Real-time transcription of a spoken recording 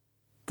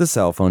the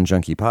Cell Phone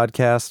Junkie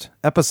Podcast,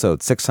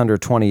 episode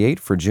 628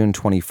 for June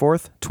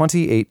 24th,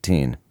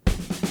 2018.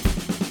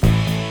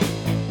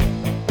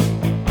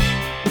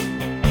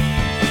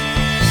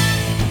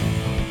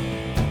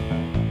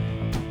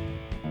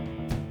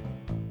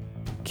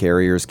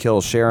 Carriers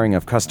kill sharing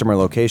of customer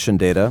location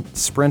data,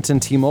 Sprint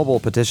and T-Mobile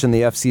petition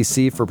the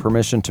FCC for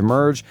permission to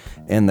merge,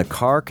 and the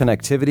Car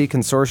Connectivity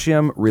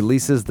Consortium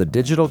releases the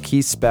Digital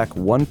Key Spec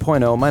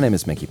 1.0. My name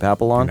is Mickey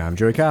Papillon. And I'm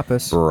Joey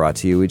Kappas. Brought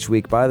to you each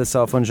week by the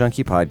Cell Phone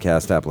Junkie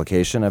Podcast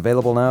application,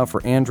 available now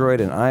for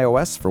Android and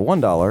iOS for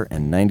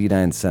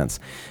 $1.99.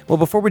 Well,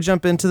 before we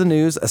jump into the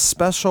news, a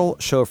special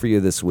show for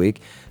you this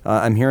week.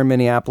 I'm here in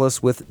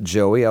Minneapolis with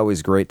Joey.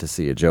 Always great to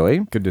see you, Joey.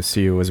 Good to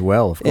see you as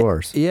well, of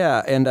course.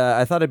 Yeah, and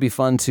I thought it'd be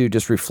fun to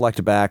just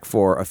reflect back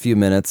for a few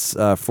minutes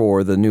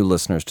for the new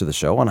listeners to the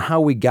show on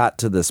how we got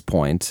to this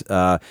point.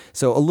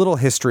 So a little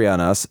history on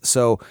us.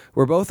 So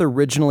we're both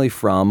originally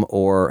from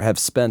or have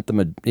spent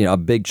a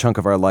big chunk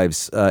of our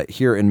lives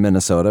here in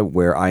Minnesota,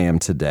 where I am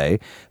today.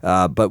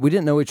 But we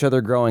didn't know each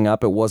other growing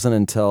up. It wasn't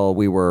until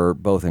we were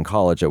both in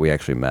college that we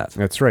actually met.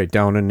 That's right,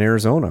 down in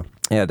Arizona.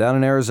 Yeah, down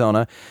in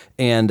Arizona,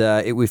 and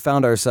we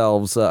found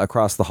ourselves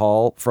across the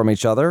hall from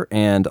each other,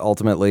 and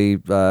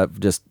ultimately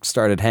just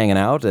started hanging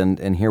out,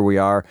 and here we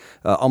are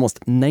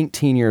almost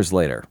 19 years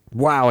later.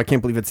 Wow, I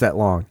can't believe it's that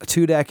long.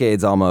 2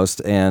 decades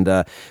almost,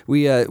 and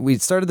we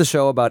started the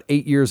show about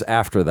 8 years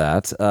after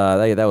that.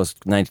 That was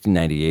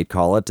 1998,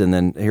 call it, and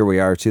then here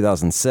we are,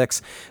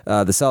 2006.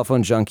 The Cell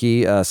Phone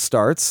Junkie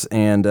starts,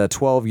 and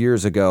 12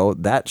 years ago,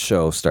 this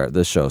show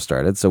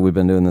started, so we've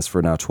been doing this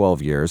for now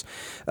 12 years.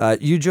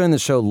 You joined the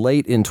show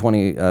late in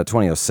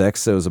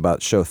 2006, so it was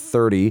about show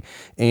 30,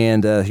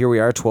 and here we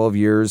are, 12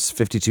 years,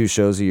 52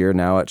 shows a year,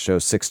 now at show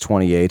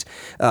 628.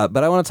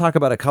 But I want to talk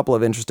about a couple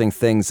of interesting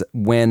things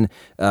when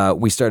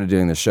we started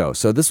doing the show.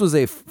 So this was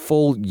a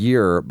full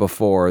year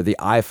before the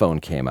iPhone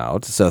came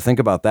out, so think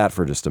about that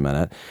for just a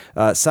minute.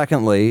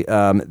 Secondly,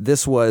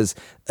 this was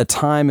a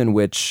time in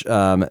which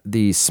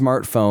the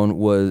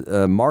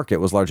smartphone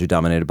market was largely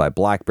dominated by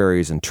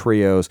BlackBerries and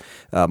Trios.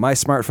 My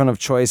smartphone of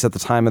choice at the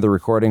time of the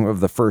recording of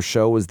the first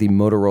show was the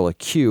Motorola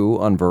Q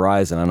on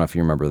Verizon. I don't know if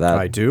you remember that.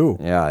 I do.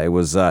 Yeah, it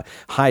was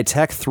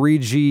high-tech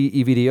 3G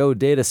EVDO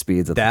data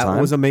speeds at the time.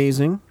 That was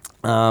amazing.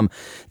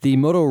 The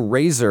Moto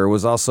Razr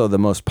was also the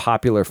most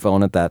popular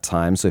phone at that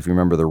time. So if you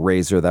remember the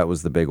Razr, that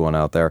was the big one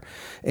out there.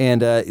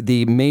 And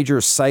the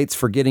major sites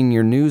for getting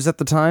your news at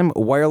the time,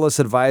 Wireless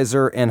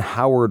Advisor and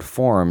Howard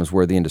Forums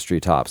were the industry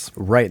tops.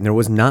 Right, and there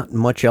was not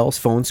much else.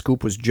 Phone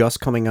Scoop was just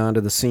coming onto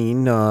the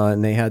scene,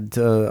 and they had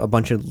a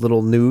bunch of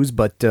little news,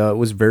 but it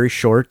was very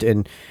short,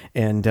 and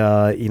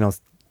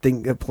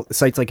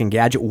sites like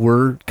Engadget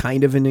were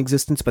kind of in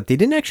existence, but they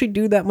didn't actually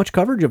do that much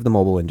coverage of the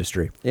mobile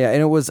industry. Yeah,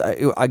 and it was,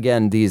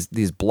 again, these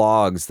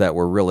blogs that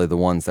were really the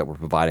ones that were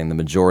providing the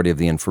majority of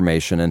the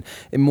information, and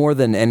more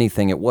than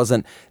anything,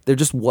 there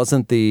just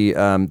wasn't the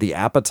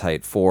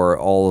appetite for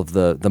all of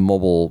the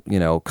mobile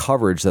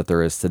coverage that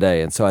there is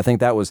today, and so I think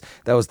that was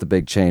the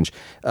big change.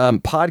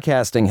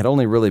 Podcasting had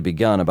only really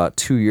begun about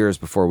 2 years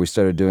before we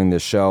started doing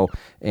this show,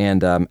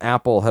 and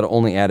Apple had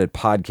only added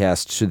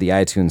podcasts to the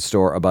iTunes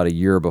store about a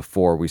year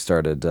before we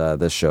started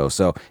this show.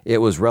 So it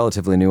was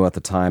relatively new at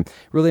the time.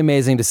 Really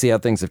amazing to see how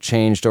things have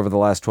changed over the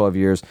last 12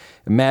 years.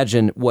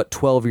 Imagine what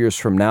 12 years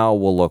from now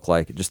will look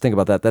like. Just think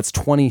about that. That's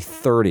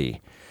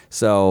 2030.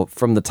 So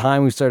from the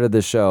time we started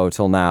this show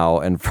till now,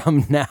 and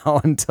from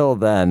now until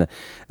then,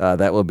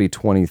 that will be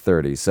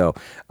 2030. So,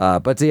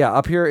 but yeah,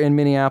 up here in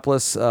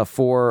Minneapolis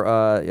for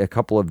a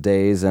couple of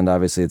days, and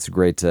obviously it's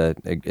great to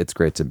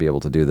be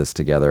able to do this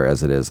together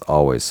as it is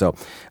always. So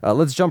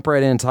let's jump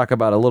right in and talk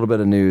about a little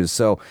bit of news.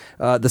 So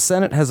the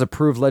Senate has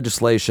approved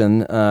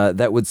legislation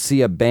that would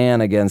see a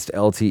ban against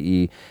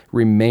LTE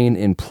remain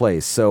in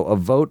place. So a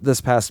vote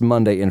this past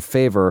Monday in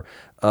favor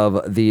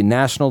of the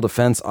National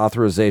Defense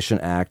Authorization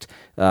Act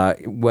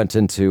went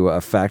into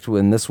effect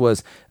when this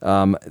was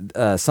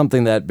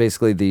something that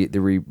basically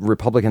the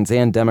Republicans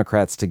and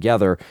Democrats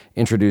together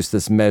introduced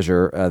this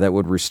measure that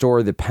would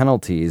restore the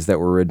penalties that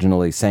were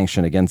originally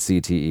sanctioned against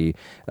ZTE,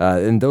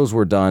 and those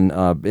were done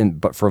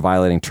but for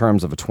violating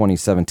terms of a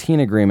 2017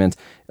 agreement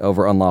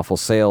over unlawful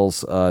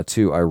sales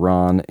to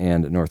Iran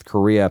and North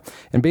Korea.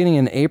 And beginning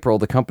in April,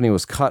 the company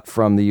was cut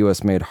from the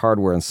U.S.-made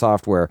hardware and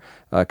software,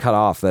 cut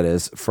off, that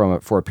is,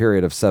 for a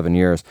period of 7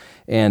 years.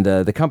 And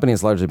the company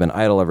has largely been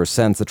idle ever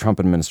since. The Trump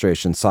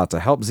administration sought to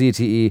help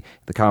ZTE.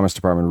 The Commerce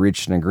Department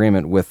reached an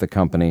agreement with the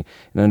company.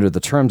 And under the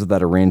terms of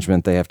that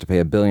arrangement, they have to pay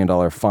a $1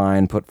 billion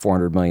fine, put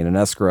 $400 million in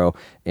escrow,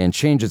 and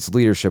change its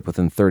leadership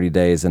within 30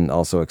 days, and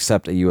also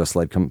accept a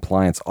U.S.-led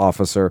compliance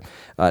officer.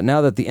 Now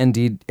that the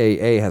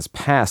NDAA has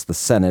passed the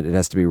Senate, it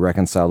has to be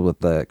reconciled with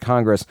the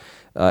Congress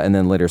and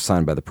then later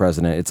signed by the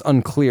president. It's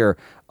unclear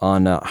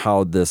on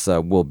how this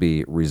will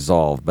be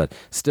resolved. But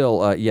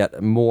still,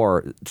 yet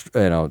more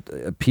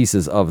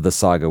pieces of the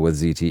saga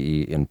with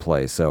ZTE in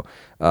play. So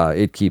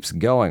it keeps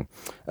going.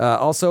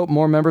 Also,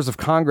 more members of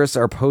Congress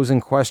are posing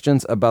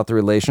questions about the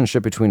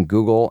relationship between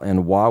Google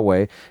and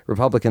Huawei.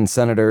 Republican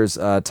Senators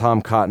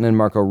Tom Cotton and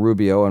Marco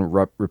Rubio and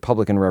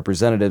Republican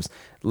Representatives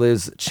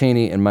Liz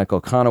Cheney and Michael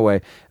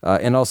Conaway,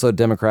 and also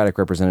Democratic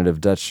Representative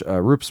Dutch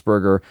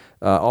Rupsberger,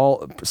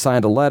 all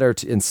signed a letter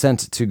and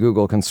sent to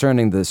Google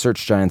concerning the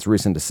search giant's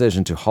recent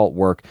decision to halt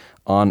work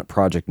on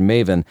Project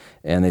Maven.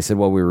 And they said,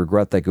 well, we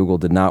regret that Google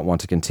did not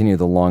want to continue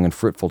the long and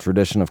fruitful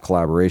tradition of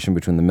collaboration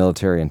between the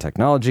military and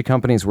technology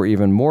companies. We're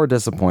even more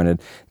disappointed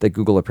that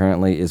Google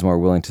apparently is more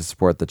willing to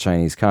support the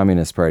Chinese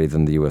Communist Party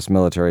than the U.S.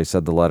 military,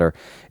 said the letter.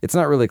 It's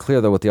not really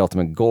clear, though, what the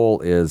ultimate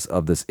goal is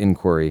of this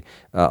inquiry,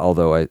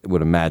 although I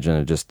would imagine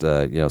it just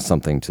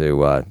something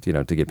to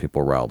get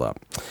people riled up.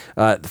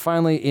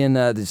 Finally, in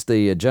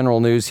the general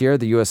news here,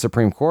 the U.S.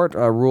 Supreme Court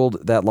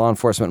ruled that law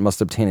enforcement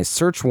must obtain a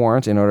search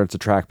warrant in order to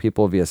track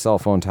people via cell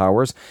phone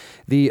towers.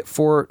 The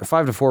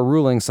 5-4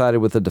 ruling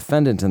sided with the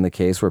defendant in the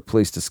case, where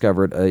police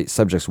discovered a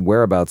subject's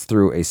whereabouts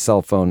through a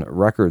cell phone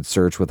record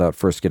search without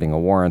first getting a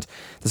warrant.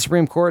 The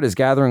Supreme Court is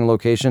gathering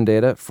location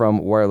data from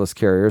wireless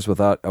carriers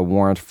without a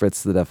warrant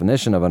fits the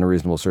definition of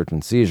unreasonable search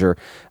and seizure,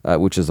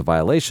 which is a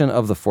violation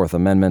of the Fourth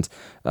Amendment.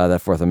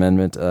 That Fourth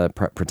Amendment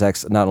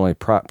protects not only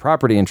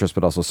property interests,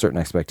 but also certain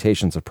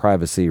expectations of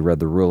privacy, read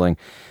the ruling.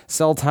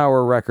 Cell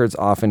tower records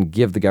often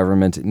give the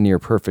government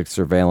near-perfect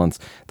surveillance.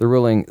 The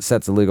ruling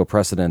sets a legal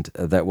precedent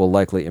that will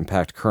likely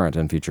impact current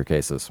and future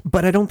cases.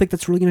 But I don't think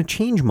that's really going to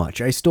change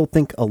much. I still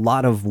think a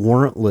lot of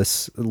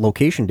warrantless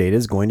location data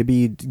is going to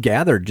be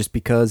gathered just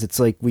because it's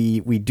like we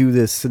do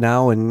this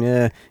now,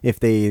 and if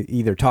they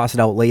either toss it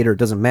out later, it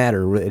doesn't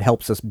matter. It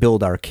helps us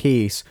build our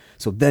case,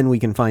 so then we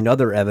can find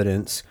other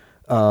evidence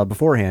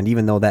beforehand,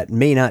 even though that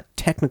may not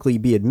technically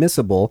be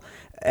admissible.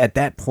 At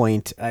that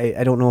point,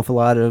 I don't know if a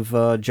lot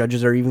of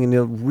judges are even going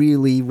to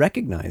really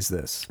recognize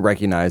this.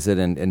 Recognize it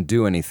and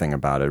do anything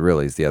about it,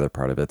 really, is the other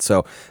part of it.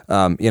 So,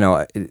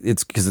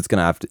 it's because it's going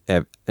to have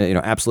to,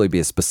 absolutely be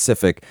a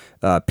specific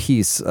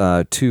piece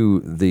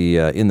to the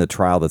in the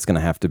trial that's going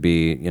to have to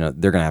be,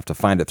 they're going to have to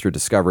find it through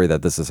discovery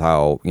that this is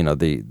how,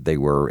 they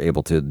were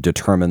able to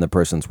determine the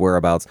person's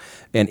whereabouts.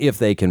 And if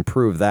they can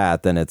prove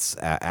that, then it's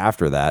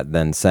after that,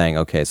 then saying,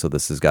 okay, so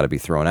this has got to be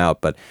thrown out.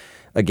 But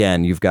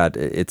again, you've got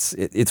it's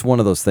one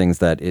of those things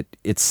that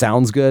it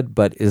sounds good,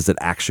 but is it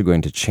actually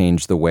going to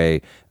change the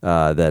way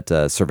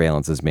that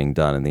surveillance is being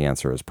done? And the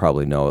answer is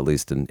probably no, at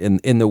least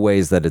in the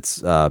ways that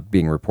it's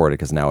being reported,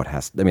 because now it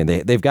has. I mean,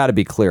 they've got to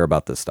be clear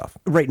about this stuff,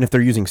 right? And if they're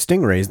using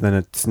stingrays, then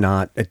it's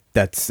not.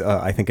 That's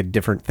I think a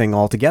different thing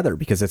altogether,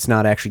 because it's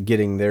not actually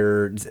getting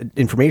their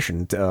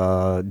information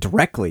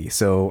directly.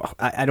 So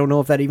I don't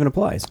know if that even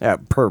applies. Yeah,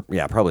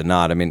 probably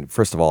not. I mean,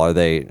 first of all,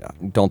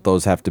 don't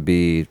those have to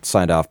be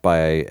signed off by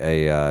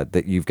a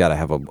that you've got to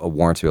have a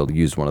warrant to be able to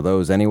use one of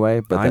those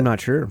anyway? But I'm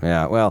not sure.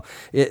 Yeah, well,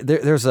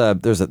 there's a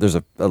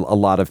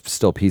lot of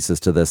still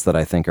pieces to this that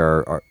I think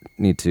are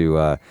need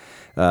to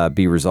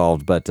be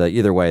resolved. But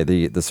either way,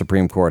 the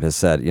Supreme Court has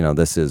said,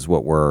 this is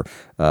what we're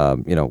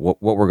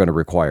what we're going to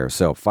require.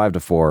 So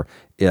 5-4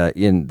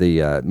 in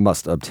the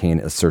must obtain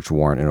a search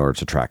warrant in order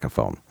to track a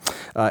phone.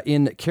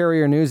 In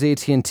carrier news,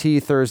 AT&T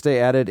Thursday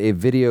added a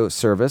video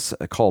service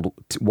called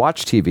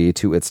Watch TV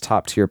to its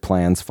top-tier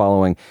plans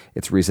following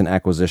its recent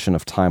acquisition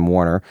of Time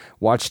Warner.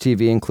 Watch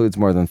TV includes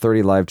more than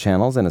 30 live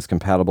channels and is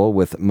compatible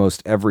with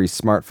most every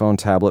smartphone,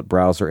 tablet,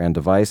 browser, and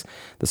device.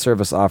 The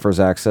service offers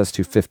access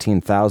to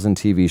 15,000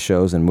 TV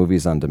shows and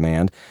movies on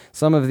demand.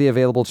 Some of the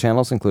available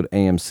channels include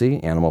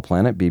AMC, Animal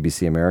Planet,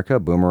 BBC America,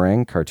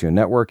 Boomerang, Cartoon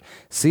Network,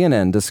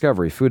 CNN,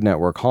 Discovery, Food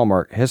Network,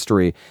 Hallmark,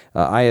 History,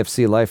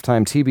 IFC,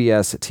 Lifetime,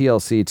 TBS,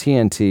 TLC,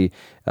 TNT,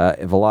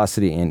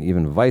 Velocity, and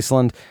even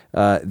Viceland.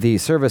 The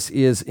service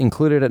is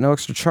included at no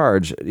extra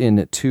charge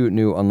in two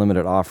new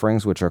unlimited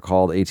offerings, which are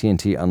called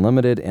AT&T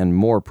Unlimited and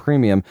More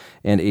Premium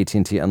and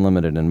AT&T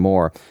Unlimited and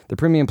More. The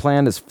premium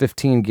plan is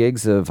 15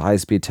 gigs of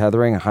high-speed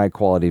tethering,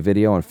 high-quality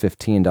video, and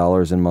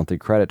 $15 in monthly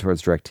credit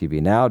towards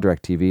DirecTV Now,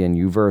 DirecTV, and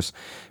Uverse.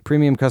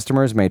 Premium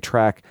customers may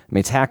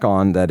tack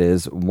on, that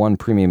is, one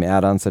premium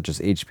add-on such as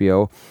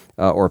HBO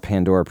or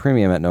Pandora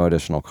Premium at no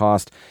additional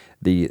cost.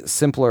 The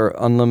simpler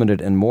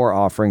Unlimited and More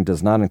offering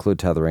does not include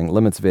tethering,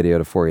 limits video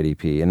to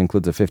 480p, and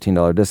includes a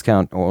 $15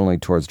 discount only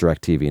towards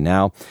DirecTV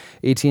Now.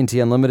 AT&T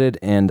Unlimited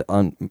and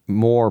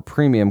More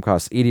Premium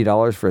costs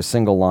 $80 for a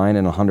single line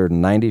and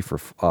 $190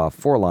 for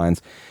 4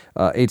 lines.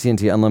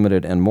 AT&T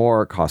Unlimited and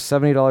More costs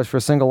 $70 for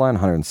a single line,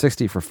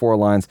 $160 for 4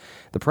 lines.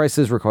 The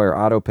prices require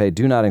auto pay,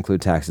 do not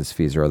include taxes,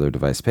 fees, or other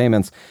device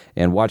payments.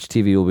 And Watch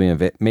TV will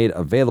be made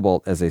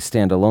available as a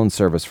standalone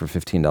service for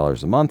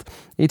 $15 a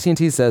month.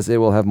 AT&T says it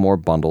will have more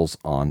bundles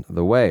on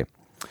the way.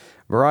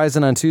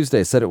 Verizon on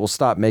Tuesday said it will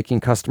stop making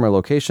customer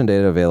location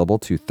data available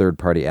to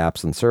third-party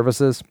apps and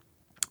services.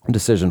 The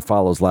decision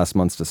follows last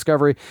month's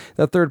discovery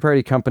that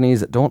third-party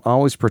companies don't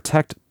always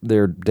protect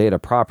their data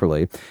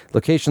properly.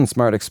 Location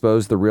Smart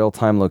exposed the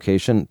real-time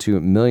location to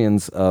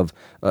millions of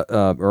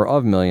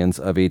millions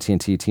of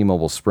AT&T,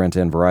 T-Mobile, Sprint,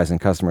 and Verizon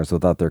customers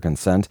without their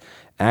consent.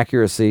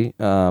 Accuracy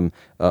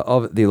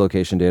of the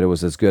location data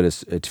was as good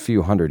as a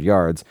few hundred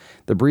yards.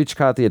 The breach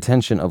caught the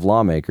attention of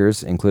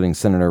lawmakers, including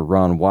Senator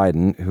Ron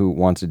Wyden, who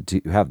wanted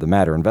to have the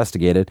matter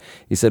investigated.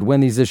 He said, "When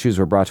these issues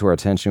were brought to our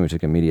attention, we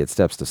took immediate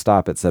steps to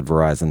stop it," said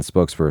Verizon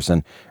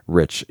spokesperson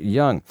Rich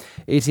Young.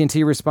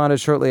 AT&T responded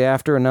shortly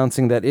after,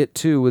 announcing that it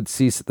too would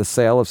cease the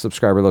sale of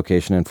subscriber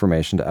location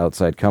information to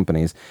outside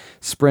companies.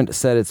 Sprint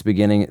said it's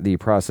beginning the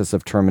process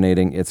of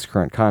terminating its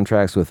current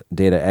contracts with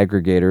data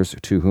aggregators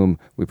to whom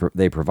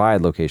they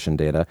provide location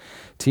data.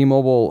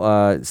 T-Mobile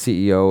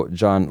CEO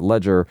John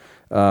Ledger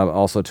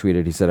also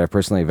tweeted, he said, "I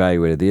personally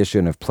evaluated the issue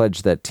and have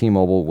pledged that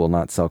T-Mobile will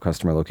not sell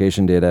customer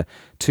location data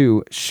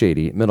to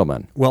shady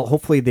middlemen." Well,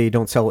 hopefully they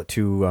don't sell it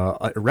to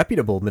a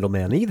reputable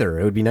middleman either.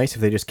 It would be nice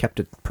if they just kept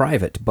it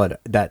private, but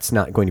that's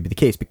not going to be the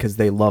case because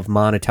they love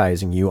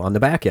monetizing you on the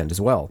back end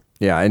as well.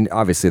 Yeah, and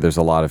obviously there's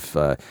a lot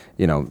of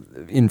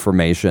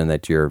information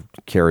that your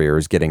carrier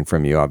is getting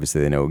from you.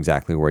 Obviously, they know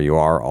exactly where you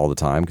are all the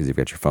time because you've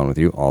got your phone with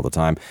you all the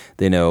time.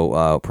 They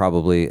know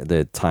probably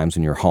the times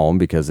when you're home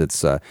because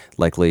it's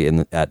likely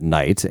at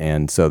night,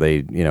 and so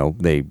they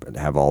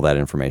have all that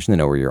information. They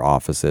know where your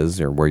office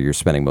is or where you're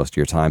spending most of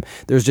your time.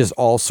 There's just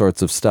all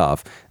sorts of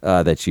stuff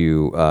that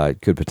you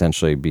could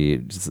potentially be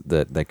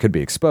that could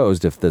be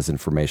exposed if this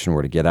information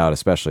were to get out,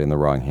 especially in the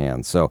wrong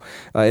hands. So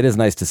it is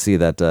nice to see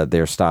that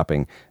they're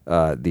stopping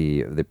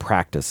the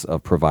practice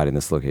of providing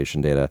this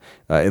location data,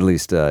 at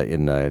least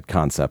in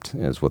concept,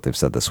 is what they've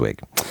said this week.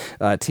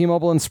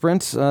 T-Mobile and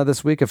Sprint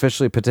this week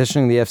officially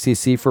petitioning the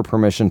FCC for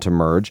permission to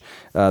merge.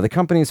 The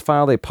companies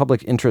filed a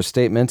public interest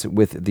statement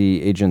with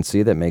the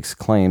agency that makes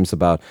claims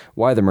about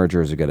why the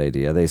merger is a good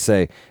idea. They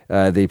say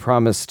they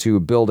promise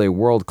to build a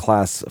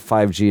world-class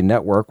 5G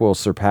network will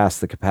surpass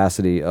the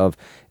capacity of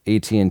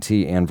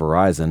AT&T and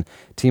Verizon.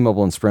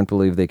 T-Mobile and Sprint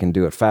believe they can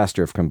do it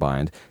faster if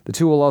combined. The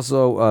two will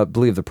also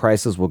believe the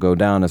prices will go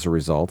down as a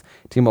result.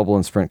 T-Mobile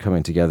and Sprint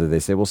coming together, they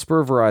say, will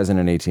spur Verizon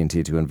and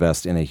AT&T to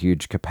invest in a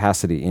huge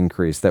capacity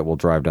increase that will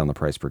drive down the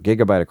price per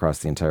gigabyte across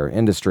the entire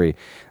industry.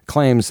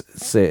 Claims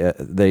say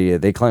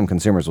they claim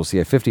consumers will see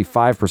a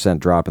 55%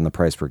 drop in the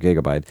price per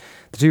gigabyte.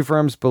 The two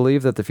firms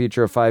believe that the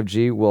future of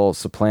 5G will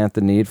supplant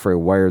the need for a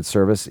wired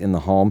service in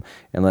the home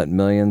and let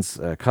millions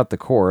cut the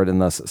cord and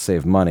thus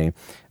save money.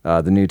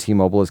 The new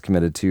T-Mobile is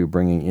committed to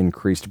bringing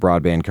increased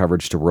broadband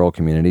coverage to rural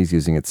communities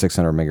using its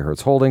 600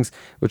 megahertz holdings,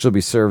 which will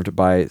be served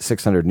by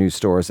 600 new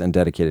stores and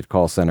dedicated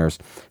call centers.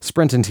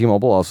 Sprint and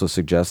T-Mobile also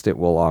suggest it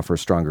will offer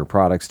stronger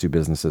products to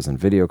businesses and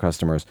video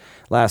customers.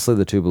 Lastly,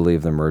 the two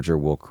believe the merger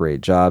will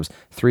create jobs,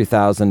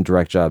 3,000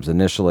 direct jobs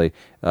initially,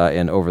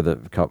 and over the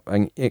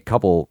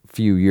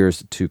few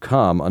years to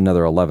come,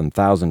 another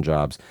 11,000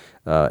 jobs.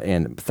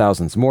 And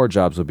thousands more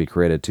jobs would be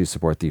created to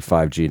support the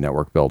 5G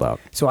network build-out.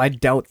 So I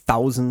doubt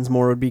thousands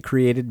more would be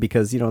created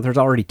because, there's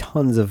already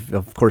tons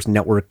of course,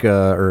 network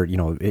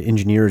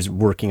engineers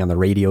working on the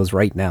radios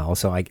right now.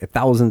 So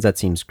thousands, that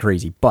seems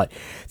crazy. But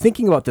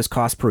thinking about this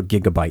cost per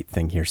gigabyte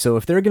thing here. So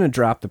if they're going to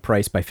drop the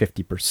price by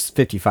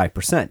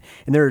 55%,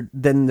 and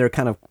they're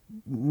kind of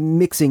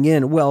mixing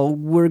in, well,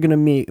 we're going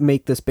to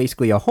make this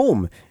basically a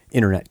home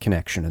internet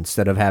connection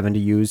instead of having to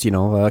use,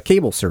 a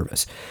cable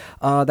service.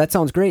 That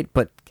sounds great,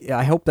 but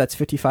I hope that's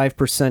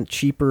 55%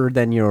 cheaper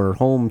than your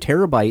home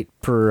terabyte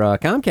for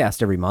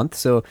Comcast every month.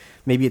 So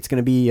maybe it's going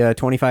to be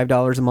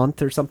 $25 a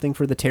month or something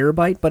for the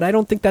terabyte, but I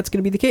don't think that's going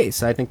to be the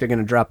case. I think they're going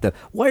to drop the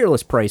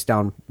wireless price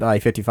down by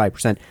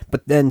 55%,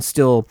 but then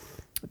still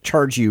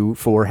charge you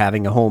for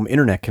having a home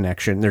internet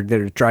connection. They're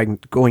going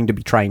to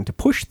be trying to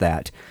push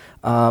that.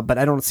 But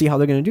I don't see how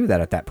they're going to do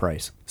that at that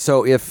price.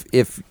 So if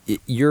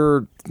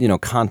you're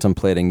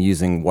contemplating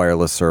using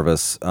wireless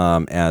service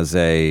as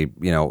a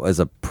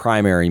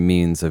primary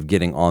means of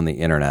getting on the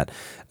internet,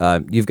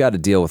 you've got to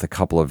deal with a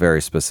couple of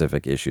very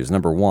specific issues.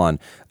 Number one,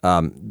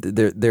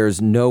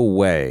 there's no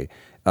way,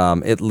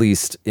 at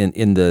least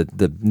in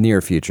the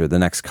near future, the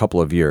next couple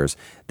of years,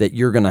 that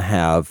you're going to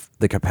have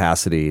the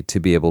capacity to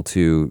be able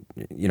to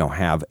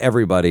have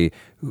everybody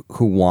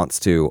who wants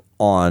to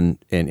on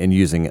and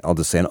using, I'll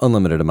just say, an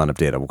unlimited amount of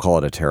data. We'll call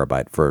it a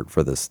terabyte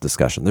for this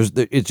discussion.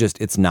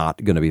 It's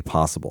not going to be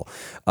possible.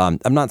 I'm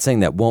not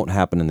saying that won't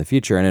happen in the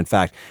future. And in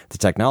fact, the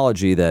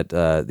technology that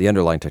the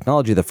underlying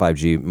technology that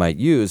 5G might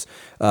use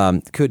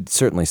could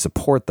certainly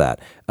support that.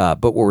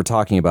 But what we're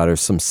talking about are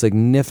some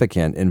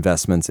significant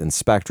investments in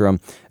spectrum,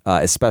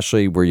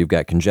 especially where you've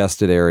got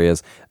congested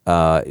areas.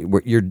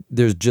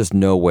 There's just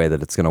no way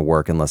that it's going to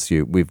work unless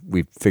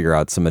we figure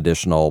out some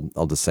additional,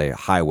 I'll just say,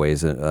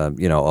 highways,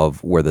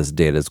 of where this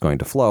data is going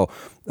to flow.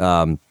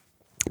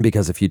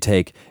 Because if you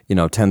take,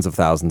 tens of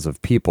thousands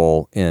of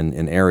people in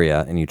an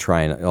area and you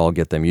try and all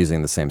get them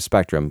using the same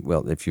spectrum,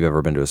 well, if you've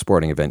ever been to a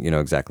sporting event, you know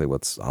exactly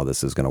how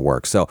this is going to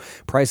work. So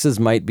prices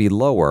might be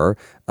lower.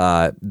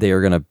 They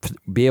are going to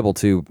be able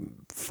to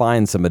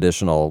find some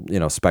additional,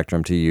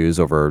 spectrum to use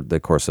over the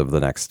course of the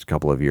next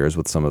couple of years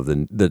with some of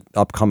the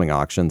upcoming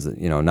auctions,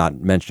 not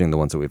mentioning the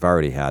ones that we've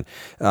already had.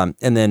 And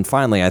then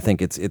finally, I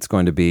think it's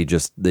going to be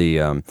just the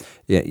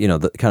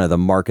kind of the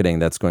marketing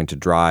that's going to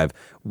drive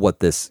what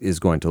this is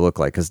going to look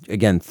like. Because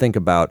again, think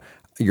about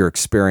your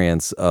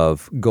experience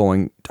of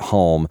going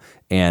home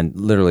and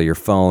literally your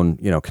phone,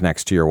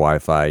 connects to your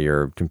Wi-Fi,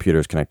 your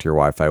computers connect to your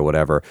Wi-Fi,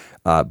 whatever.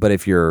 But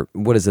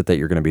what is it that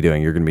you're going to be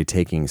doing? You're going to be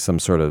taking some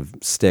sort of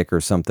stick or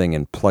something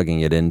and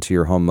plugging it into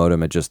your home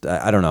modem. It just,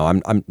 I don't know.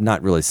 I'm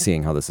not really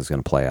seeing how this is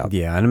going to play out.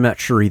 Yeah, and I'm not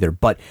sure either.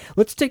 But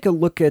let's take a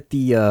look at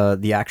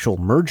the actual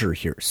merger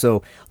here.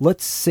 So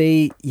let's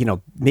say,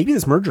 maybe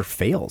this merger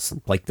fails,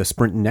 like the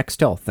Sprint and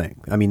Nextel thing.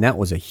 I mean, that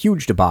was a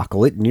huge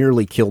debacle. It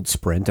nearly killed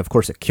Sprint. Of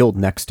course, it killed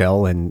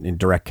Nextel and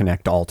Direct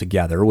Connect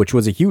altogether, which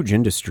was a huge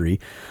industry.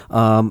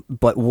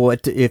 But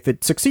what if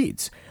it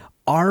succeeds?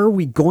 Are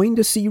we going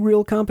to see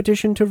real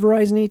competition to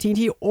Verizon and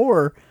AT&T,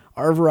 or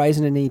are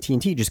Verizon and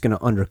AT&T just going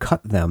to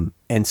undercut them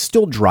and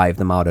still drive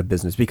them out of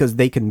business because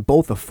they can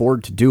both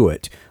afford to do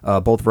it?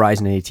 Both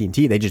Verizon and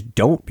AT&T, they just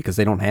don't because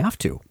they don't have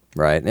to.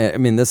 Right. I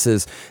mean, this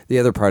is the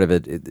other part of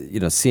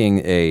it. Seeing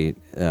a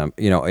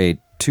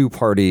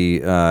two-party,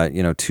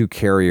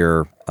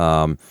 two-carrier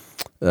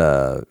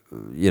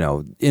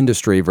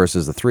industry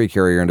versus the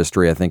three-carrier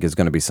industry, I think is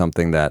going to be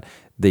something that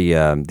the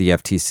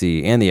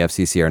FTC and the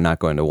FCC are not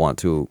going to want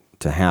to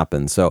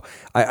happen. So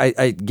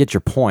I get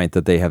your point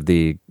that they have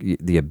the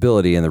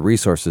ability and the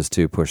resources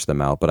to push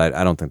them out, but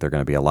I don't think they're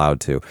going to be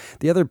allowed to.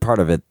 The other part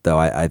of it, though,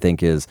 I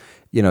think is,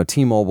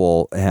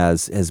 T-Mobile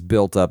has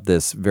built up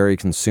this very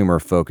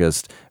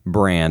consumer-focused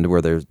brand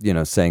where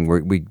they're,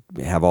 saying we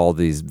have all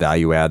these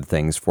value-add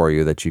things for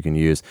you that you can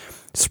use.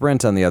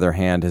 Sprint, on the other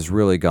hand, has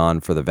really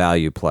gone for the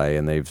value play,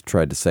 and they've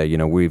tried to say,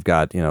 we've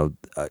got,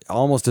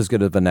 almost as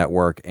good of a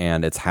network,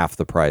 and it's half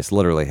the price,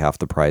 literally half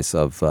the price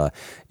of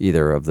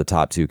either of the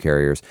top two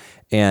carriers.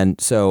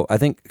 And so I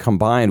think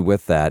combined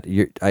with that,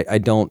 I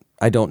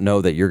don't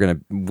know that you're going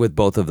to, with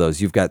both of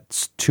those, you've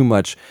got too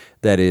much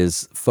that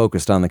is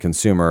focused on the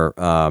consumer,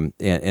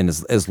 and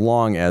as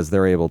long as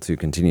they're able to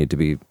continue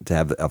to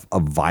have a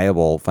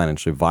viable,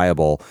 financially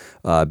viable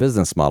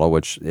business model,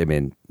 which, I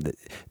mean,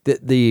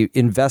 the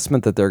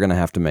investment that they're going to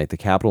have to make, the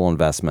capital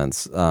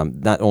investments,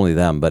 not only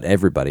them, but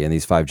everybody in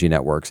these 5G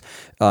networks,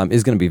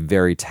 is going to be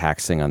very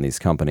taxing on these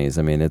companies.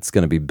 I mean, it's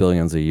going to be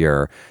billions a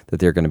year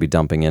that they're going to be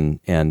dumping in,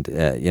 and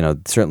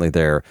certainly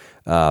they're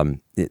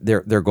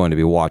going to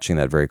be watching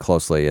that very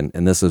closely,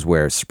 and this is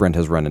where Sprint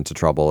has run into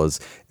trouble, is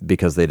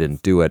because they didn't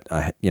do it,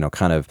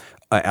 kind of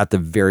at the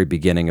very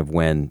beginning of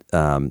when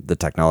the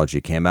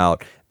technology came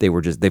out. They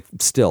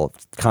still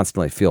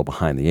constantly feel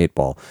behind the eight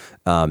ball.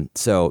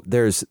 So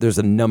there's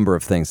a number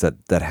of things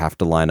that have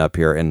to line up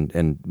here, and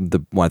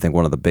I think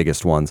one of the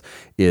biggest ones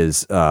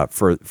is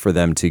for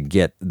them to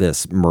get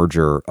this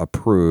merger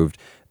approved.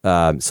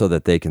 So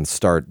that they can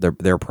start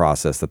their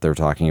process that they're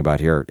talking about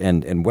here,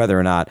 and whether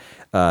or not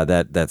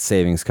that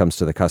savings comes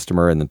to the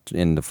customer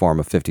in the form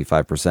of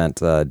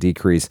 55%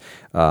 decrease,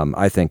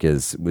 I think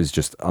was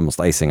just almost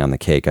icing on the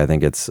cake. I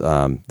think it's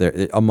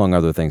among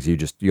other things,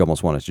 you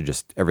almost want it to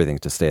just everything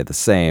to stay the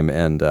same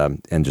and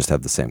just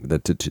have the same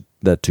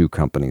the two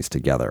companies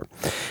together.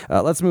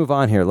 Let's move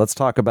on here. Let's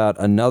talk about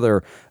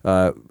another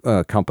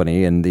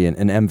company in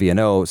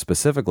MVNO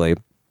specifically.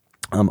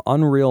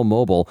 Unreal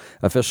Mobile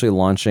officially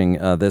launching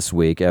this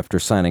week after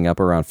signing up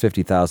around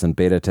 50,000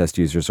 beta test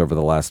users over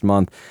the last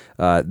month.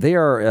 They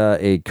are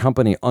a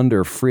company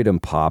under Freedom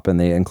Pop,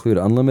 and they include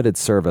unlimited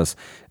service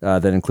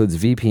that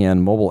includes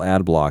VPN, mobile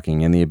ad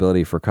blocking, and the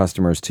ability for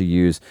customers to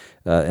use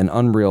an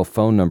Unreal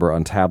phone number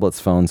on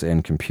tablets, phones,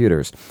 and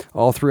computers.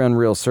 All three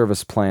Unreal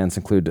service plans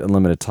include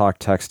unlimited talk,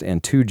 text,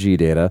 and 2G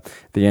data.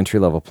 The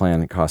entry-level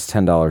plan costs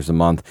 $10 a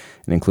month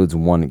and includes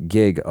 1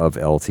 gig of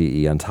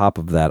LTE. On top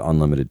of that,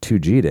 unlimited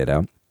 2G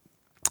data.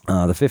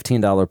 The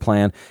 $15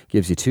 plan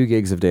gives you 2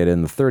 gigs of data,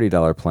 and the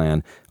 $30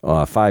 plan,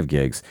 5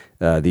 gigs.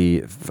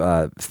 The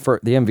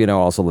MVNO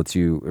also lets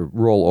you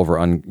roll over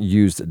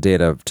unused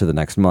data to the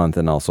next month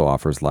and also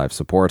offers live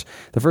support.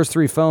 The first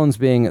 3 phones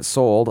being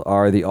sold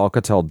are the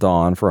Alcatel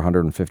Dawn for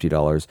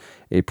 $150,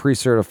 a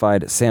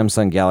pre-certified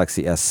Samsung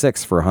Galaxy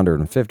S6 for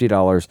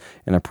 $150,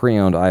 and a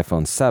pre-owned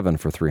iPhone 7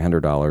 for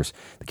 $300.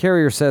 The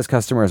carrier says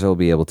customers will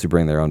be able to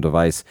bring their own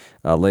device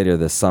later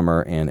this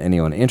summer, and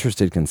anyone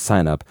interested can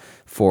sign up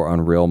for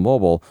Unreal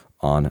Mobile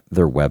on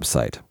their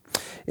website.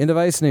 In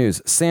device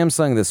news,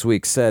 Samsung this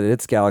week said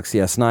its Galaxy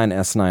S9,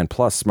 S9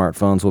 Plus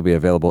smartphones will be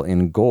available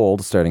in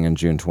gold starting on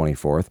June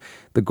 24th.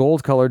 The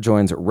gold color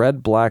joins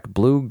red, black,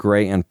 blue,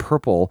 gray, and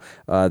purple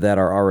that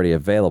are already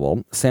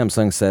available.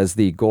 Samsung says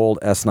the gold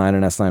S9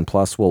 and S9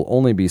 Plus will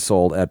only be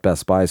sold at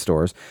Best Buy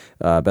stores,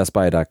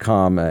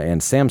 bestbuy.com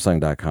and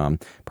samsung.com.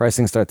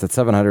 Pricing starts at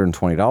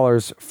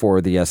 $720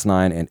 for the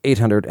S9 and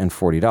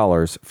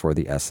 $840 for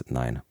the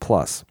S9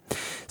 Plus.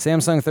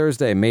 Samsung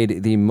Thursday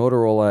made the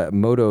Motorola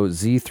Moto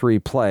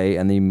Z3 Play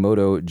and the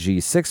Moto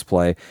G6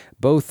 Play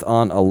both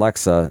on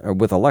Alexa,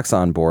 with Alexa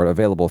on board,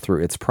 available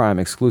through its Prime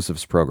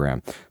Exclusives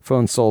program. Phones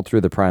Phones sold through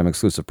the Prime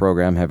exclusive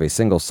program have a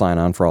single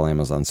sign-on for all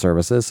Amazon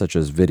services, such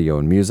as video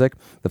and music.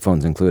 The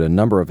phones include a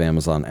number of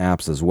Amazon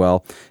apps as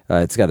well.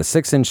 It's got a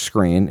 6-inch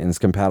screen and is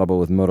compatible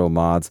with Moto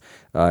mods,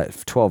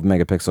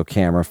 12-megapixel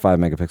camera,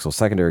 5-megapixel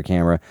secondary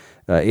camera,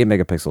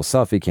 8-megapixel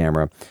selfie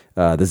camera.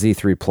 The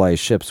Z3 Play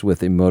ships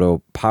with a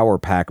Moto Power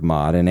Pack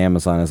mod, and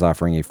Amazon is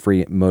offering a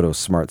free Moto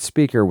Smart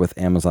Speaker with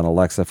Amazon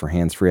Alexa for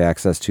hands-free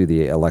access to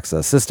the Alexa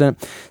Assistant.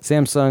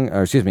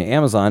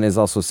 Amazon is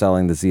also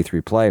selling the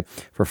Z3 Play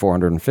for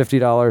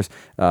 $450,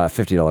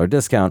 $50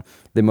 discount.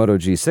 The Moto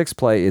G6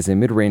 Play is a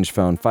mid-range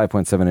phone,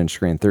 5.7-inch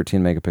screen,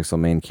 13-megapixel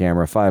main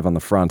camera, 5 on the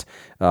front,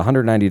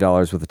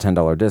 $190 with a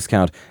 $10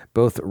 discount,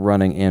 both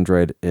running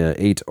Android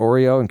 8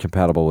 Oreo and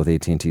compatible with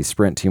AT&T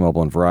Sprint,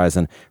 T-Mobile, and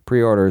Verizon.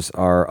 Pre-orders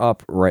are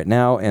up right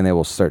now, and they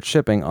will start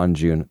shipping on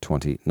June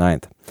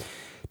 29th.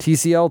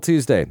 TCL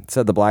Tuesday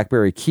said the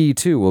BlackBerry Key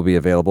 2 will be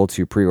available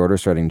to pre-order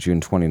starting June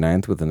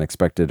 29th with an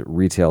expected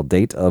retail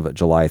date of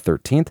July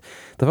 13th.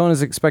 The phone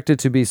is expected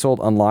to be sold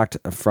unlocked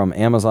from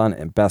Amazon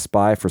and Best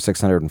Buy for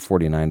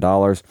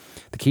 $649.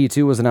 The Key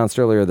 2 was announced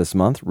earlier this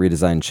month.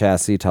 Redesigned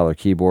chassis, taller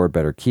keyboard,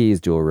 better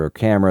keys, dual rear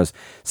cameras,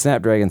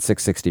 Snapdragon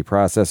 660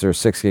 processor,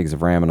 6 gigs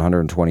of RAM, and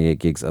 128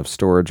 gigs of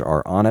storage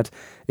are on it.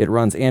 It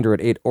runs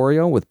Android 8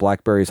 Oreo with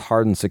BlackBerry's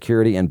hardened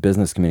security and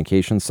business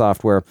communication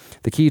software.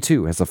 The Key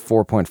 2 has a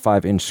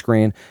 4.5-inch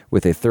screen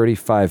with a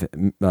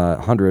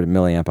 3,500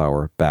 milliamp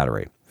hour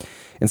battery.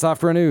 In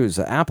software news,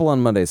 Apple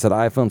on Monday said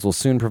iPhones will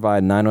soon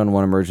provide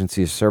 911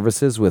 emergency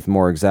services with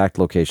more exact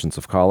locations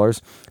of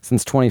callers.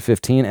 Since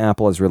 2015,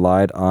 Apple has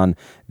relied on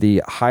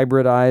the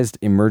hybridized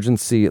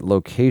emergency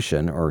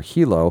location, or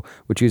HELO,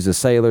 which uses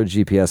cellular,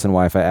 GPS, and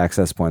Wi-Fi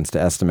access points to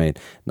estimate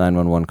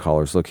 911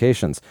 callers'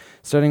 locations.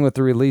 Starting with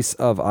the release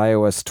of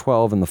iOS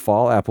 12 in the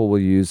fall, Apple will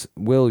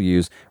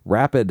use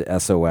Rapid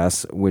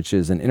SOS, which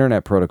is an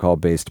internet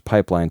protocol-based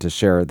pipeline to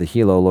share the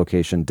HELO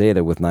location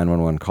data with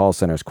 911 call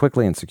centers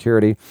quickly and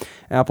security.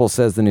 Apple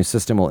says the new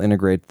system will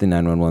integrate the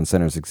 911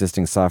 center's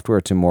existing software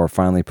to more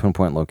finely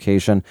pinpoint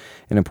location.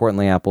 And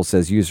importantly, Apple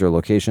says user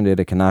location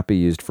data cannot be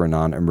used for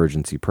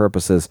non-emergency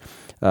purposes,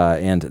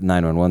 and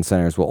 911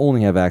 centers will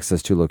only have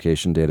access to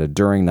location data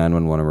during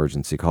 911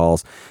 emergency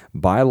calls.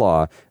 By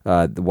law,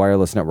 the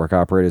wireless network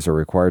operators are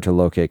required to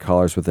locate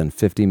callers within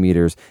 50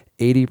 meters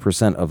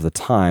 80% of the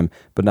time,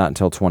 but not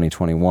until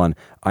 2021.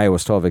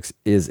 iOS 12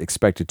 is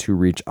expected to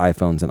reach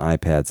iPhones and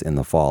iPads in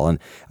the fall. And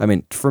I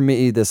mean, for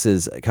me, this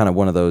is kind of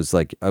one of those,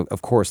 like,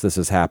 of course this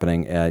is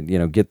happening.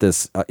 Get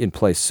this in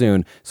place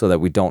soon so that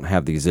we don't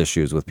have these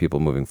issues with people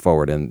moving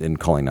forward and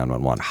calling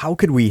 911. How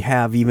could we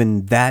have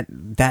even that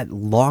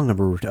long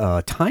of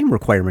a time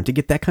requirement to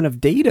get that kind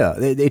of data?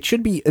 It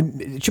should be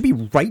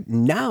right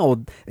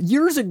now.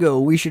 Years ago,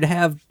 we should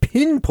have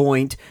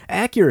pinpoint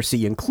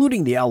accuracy,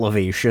 including the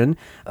elevation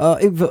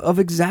of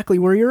exactly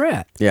where you're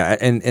at. Yeah,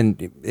 and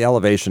the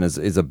elevation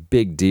is a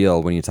big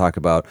deal when you talk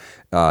about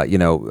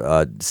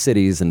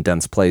cities and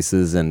dense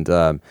places, and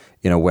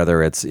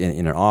whether it's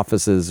in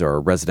offices or a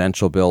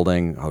residential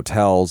building,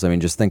 hotels. I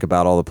mean, just think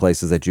about all the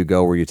places that you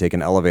go where you take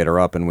an elevator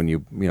up, and when you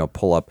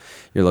pull up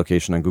your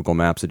location on Google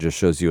Maps, it just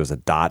shows you as a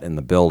dot in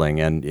the building.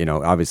 And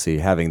obviously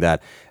having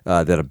that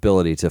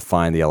ability to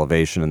find the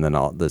elevation and then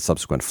the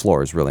subsequent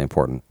floor is really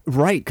important.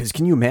 Right, because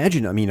can you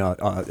imagine? I mean,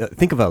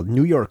 think of a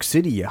New York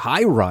City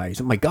high rise.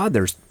 Oh my God,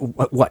 there's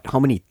what? How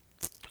many?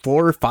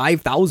 4,000 or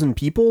 5,000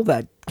 people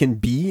that can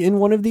be in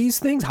one of these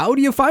things? How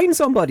do you find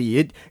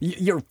somebody?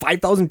 You're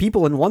 5,000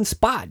 people in one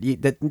spot.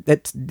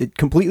 That's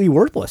completely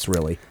worthless,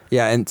 really.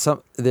 Yeah, and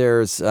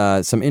there's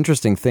some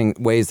interesting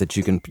ways that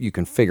you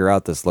can figure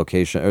out this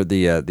location or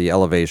the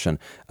elevation.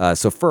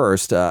 So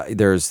first,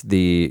 there's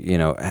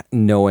the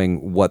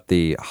knowing what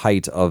the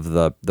height of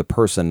the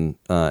person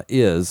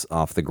is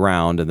off the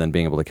ground, and then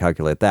being able to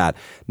calculate that.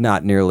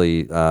 Not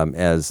nearly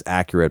as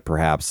accurate,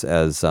 perhaps,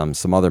 as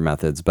some other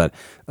methods. But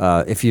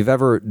if you've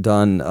ever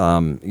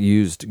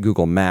used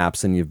Google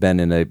Maps and you've been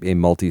in a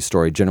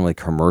multi-story, generally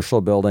commercial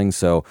building,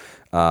 so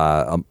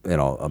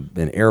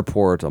an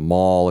airport, a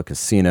mall, a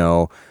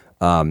casino.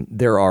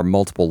 There are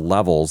multiple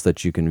levels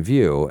that you can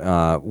view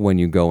when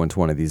you go into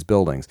one of these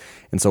buildings.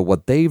 And so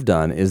what they've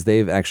done is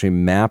they've actually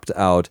mapped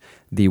out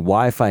the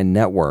Wi-Fi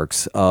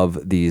networks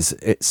of these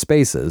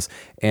spaces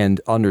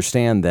and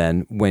understand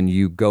then when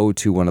you go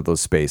to one of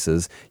those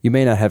spaces, you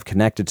may not have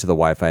connected to the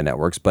Wi-Fi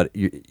networks, but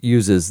it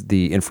uses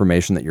the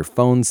information that your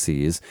phone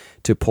sees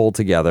to pull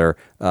together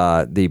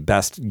the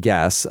best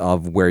guess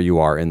of where you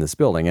are in this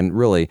building. And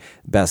really,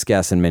 best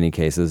guess in many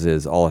cases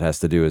is all it has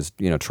to do is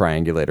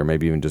triangulate, or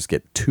maybe even just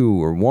get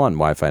 2 or 1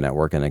 Wi-Fi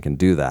network, and it can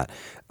do that.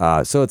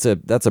 So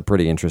that's a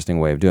pretty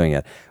interesting way of doing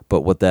it.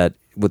 But what the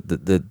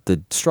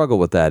struggle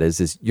with that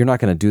is you're not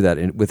going to do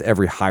that with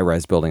every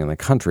high-rise building in the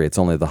country. It's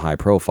only the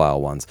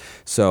high-profile ones.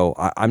 So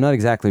I'm not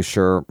exactly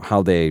sure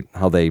how they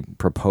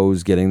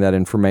propose getting that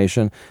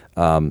information.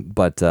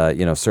 But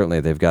certainly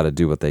they've got to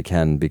do what they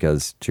can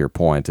because, to your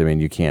point, I mean,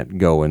 you can't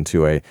go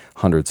into a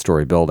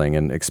 100-story building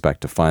and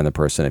expect to find the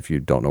person if you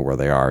don't know where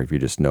they are. If you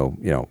just know,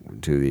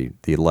 to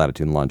the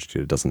latitude and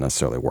longitude, it doesn't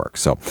necessarily work.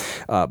 So,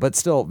 but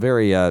still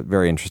very,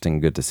 very interesting.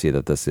 Good to see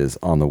that this is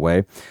on the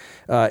way.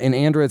 In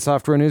Android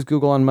software news,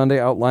 Google on Monday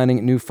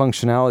outlining new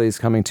functionalities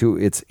coming to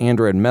its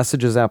Android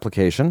Messages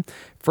application.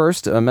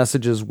 First,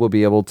 messages will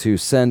be able to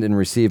send and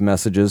receive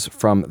messages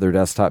from their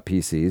desktop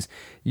PCs.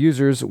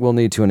 Users will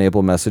need to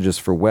enable messages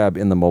for web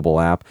in the mobile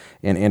app,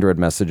 and Android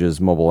Messages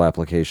mobile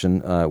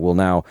application will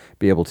now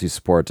be able to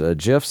support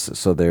GIFs,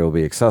 so they will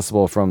be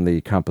accessible from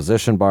the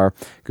composition bar.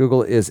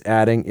 Google is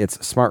adding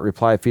its Smart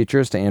Reply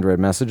features to Android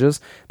Messages.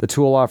 The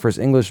tool offers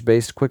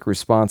English-based quick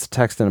response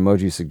text and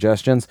emoji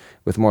suggestions,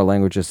 with more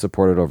languages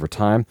supported over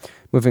time.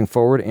 Moving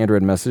forward,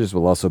 Android Messages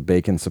will also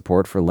bake in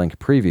support for link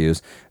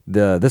previews.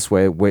 This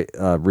way,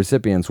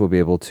 recipients will be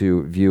able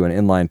to view an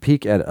inline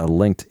peek at a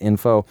linked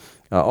info.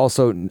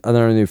 Also,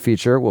 another new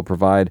feature will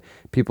provide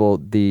people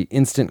the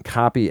instant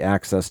copy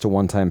access to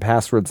one-time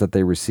passwords that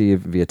they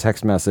receive via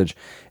text message.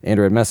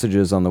 Android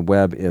Messages on the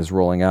web is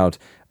rolling out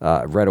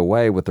right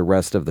away, with the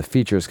rest of the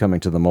features coming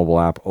to the mobile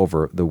app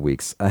over the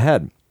weeks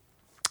ahead.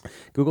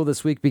 Google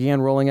this week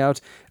began rolling out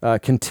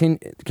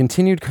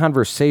continued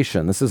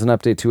conversation. This is an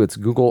update to its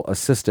Google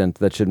Assistant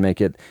that should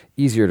make it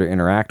easier to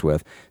interact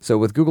with. So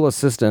with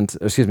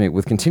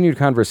with continued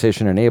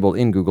conversation enabled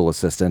in Google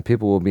Assistant,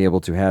 people will be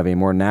able to have a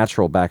more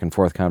natural back and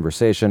forth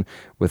conversation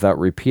without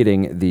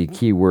repeating the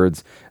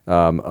keywords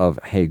of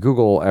 "Hey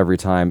Google" every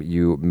time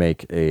you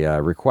make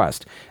a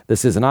request.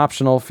 This is an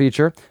optional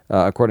feature.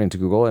 According to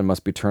Google, it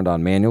must be turned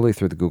on manually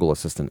through the Google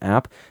Assistant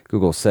app.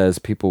 Google says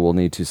people will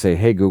need to say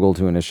 "Hey Google"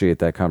 to initiate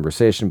that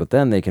conversation, but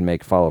then they can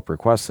make follow-up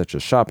requests such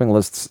as shopping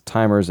lists,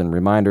 timers, and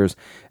reminders,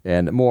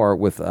 and more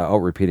without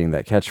repeating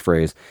that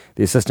catchphrase.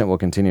 The assistant will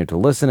continue to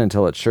listen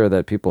until it's sure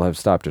that people have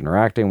stopped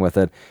interacting with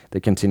it. The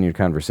continued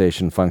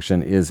conversation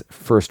function is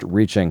first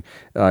reaching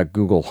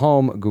Google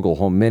Home, Google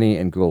Home Mini,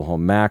 and Google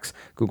Home Max.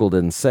 Google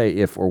didn't say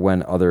if or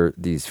when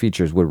these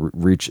features would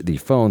reach the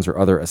phones or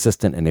other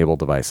assistant-enabled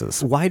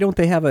devices. Why don't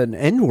they have an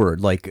end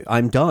word like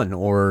 "I'm done"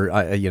 or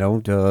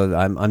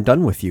I'm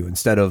done with you,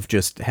 instead of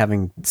just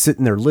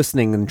sitting there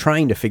listening and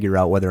trying to figure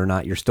out whether or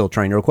not you're still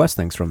trying to request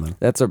things from them?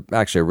 That's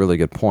actually a really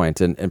good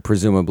point, and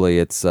presumably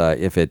it's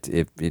if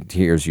it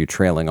hears you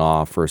trailing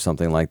off or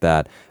something like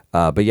that.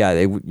 But yeah,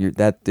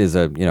 that is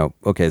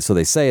okay. So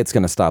they say it's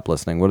going to stop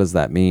listening. What does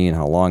that mean?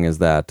 How long is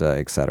that,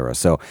 et cetera?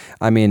 So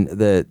I mean,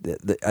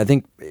 I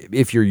think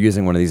if you're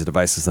using one of these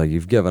devices, though,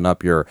 you've given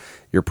up your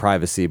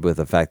privacy with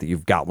the fact that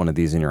you've got one of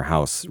these in your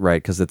house,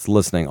 right? Because it's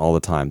listening all the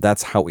time.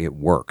 That's how it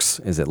works.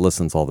 Is it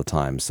listens all the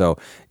time. So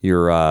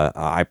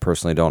I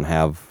personally don't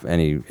have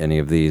any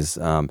of these.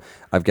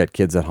 I've got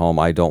kids at home.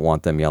 I don't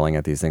want them yelling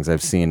at these things.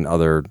 I've seen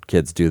other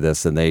kids do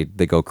this, and they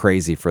go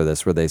crazy for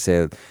this, where they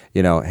say,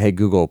 "Hey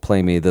Google,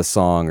 play me this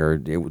song," or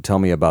 "Tell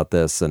me about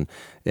this," and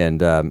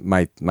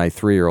my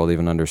 3-year-old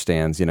even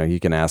understands. He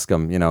can ask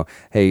them,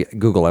 "Hey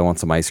Google, I want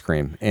some ice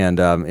cream," and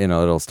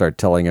it'll start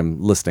telling him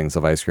listings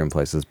of ice cream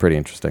places. Pretty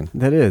interesting.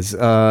 That is.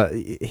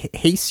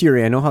 Hey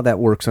Siri, I know how that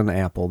works on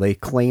Apple. They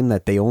claim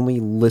that they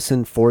only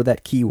listen for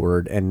that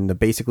keyword, and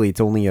basically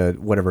it's only a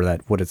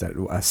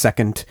 1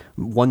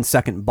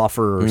 second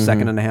buffer or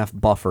second and a half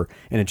buffer,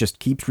 and it just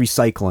keeps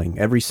recycling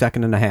every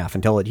second and a half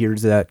until it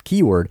hears that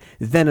keyword.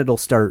 Then it'll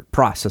start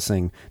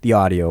processing the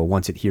audio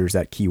once it hears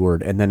that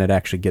keyword, and then it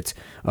actually gets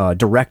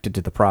directed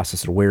to the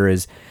processor.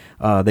 Whereas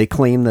they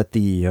claim that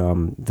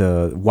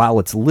the while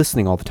it's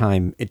listening all the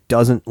time, it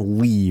doesn't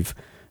leave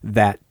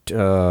that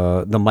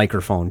the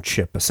microphone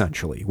chip,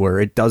 essentially, where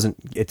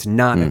it's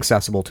not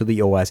accessible to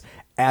the OS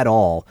at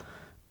all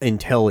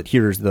until it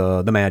hears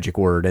the magic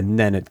word, and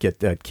then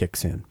that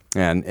kicks in.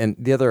 And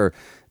the other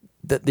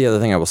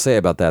thing I will say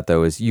about that,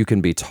 though, is you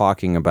can be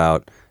talking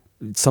about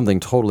something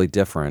totally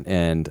different,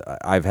 and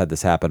I've had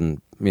this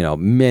happen,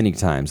 many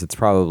times. It's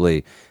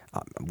probably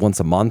once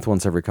a month,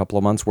 once every couple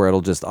of months, where it'll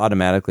just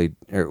automatically,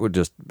 or it would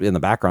just in the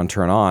background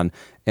turn on,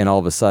 and all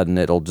of a sudden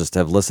it'll just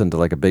have listened to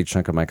like a big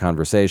chunk of my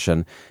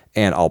conversation,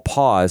 and I'll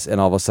pause, and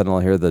all of a sudden I'll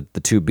hear the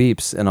 2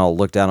 beeps, and I'll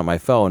look down at my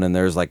phone, and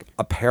there's like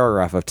a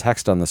paragraph of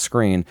text on the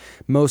screen,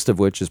 most of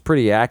which is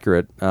pretty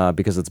accurate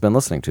because it's been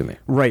listening to me.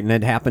 Right, and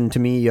it happened to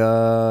me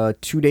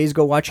 2 days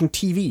ago watching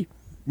TV.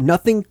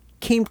 Nothing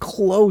came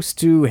close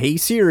to "Hey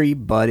Siri,"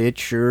 but it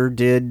sure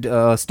did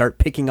start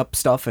picking up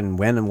stuff and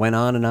went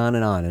on and on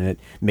and on, and it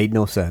made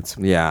no sense.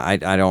 Yeah,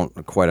 I don't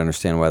quite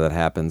understand why that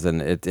happens,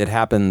 and it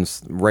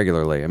happens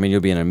regularly. I mean,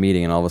 you'll be in a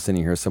meeting, and all of a sudden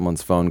you hear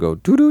someone's phone go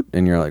doot,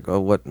 and you're like, "Oh,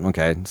 what?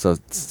 Okay, so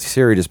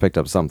Siri just picked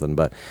up something,"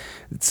 but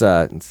it's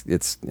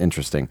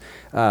interesting.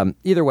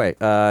 Either way,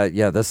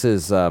 this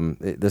is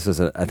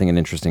I think an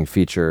interesting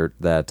feature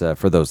that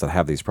for those that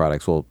have these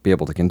products will be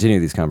able to continue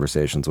these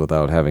conversations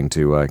without having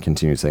to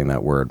continue saying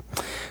that word.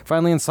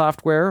 Finally, in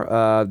software,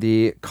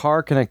 the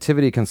Car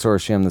Connectivity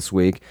Consortium this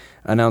week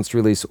announced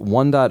release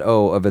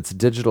 1.0 of its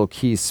digital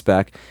key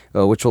spec,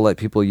 which will let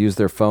people use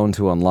their phone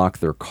to unlock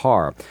their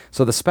car.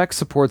 So the spec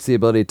supports the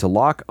ability to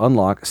lock,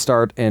 unlock,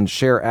 start, and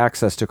share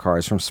access to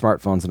cars from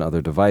smartphones and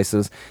other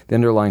devices. The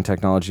underlying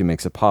technology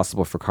makes it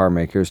possible for car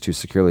makers to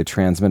securely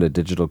transmit a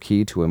digital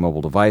key to a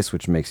mobile device,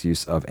 which makes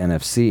use of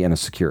NFC and a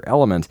secure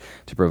element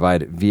to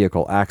provide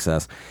vehicle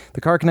access.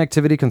 The Car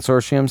Connectivity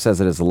Consortium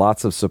says it has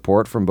lots of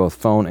support from both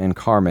phone and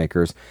car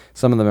makers.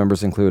 Some of the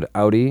members include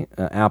Audi,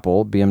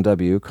 Apple,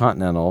 BMW,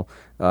 Continental,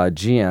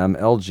 GM,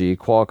 LG,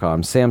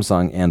 Qualcomm,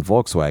 Samsung, and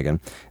Volkswagen.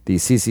 The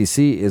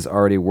CCC is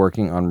already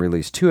working on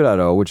release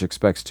 2.0, which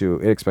expects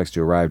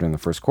to arrive during the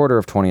first quarter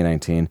of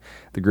 2019.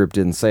 The group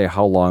didn't say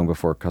how long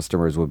before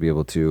customers will be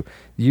able to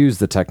use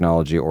the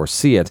technology or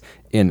see it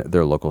in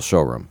their local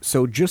showroom.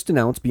 So just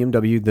announced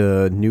BMW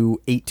the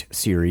new 8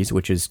 series,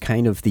 which is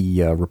kind of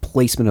the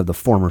replacement of the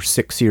former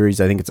 6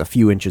 series. I think it's a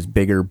few inches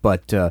bigger,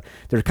 but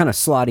they're kind of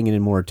slotting it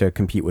in more to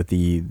compete with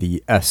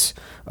the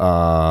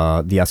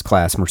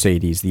S-Class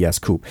Mercedes, the S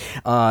Coupe.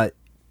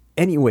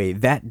 Anyway,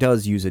 that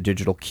does use a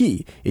digital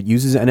key. It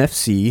uses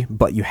NFC,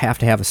 but you have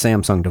to have a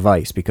Samsung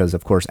device because,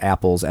 of course,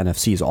 Apple's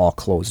NFC is all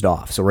closed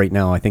off. So right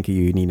now, I think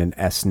you need an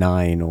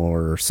S9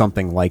 or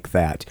something like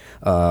that.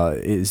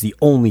 Is the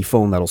only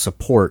phone that'll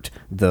support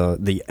the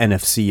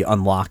NFC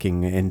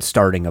unlocking and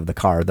starting of the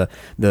car.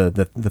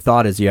 The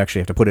thought is you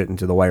actually have to put it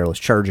into the wireless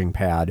charging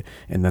pad,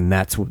 and then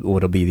that's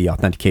what'll be the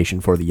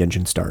authentication for the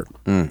engine start.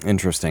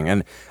 Interesting.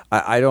 And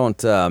I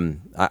don't.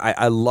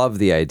 I love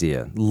the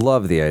idea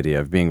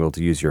of being able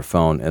to use your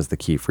phone as the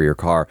key for your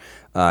car.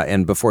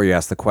 And before you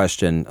ask the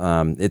question,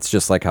 it's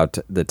just like how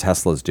the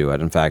Teslas do it.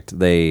 In fact,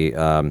 they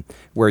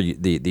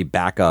the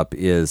backup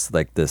is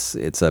like this.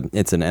 It's an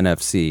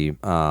NFC.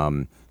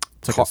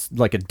 It's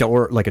like a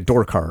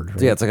door card.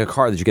 Right? Yeah, it's like a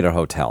card that you get at a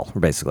hotel,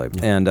 basically.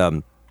 Yeah.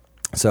 And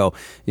so,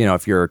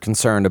 if you're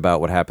concerned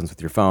about what happens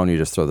with your phone, you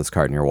just throw this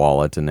card in your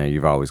wallet, and then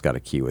you've always got a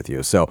key with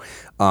you. So,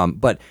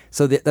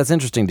 that's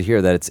interesting to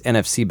hear that it's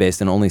NFC based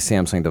and only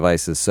Samsung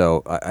devices.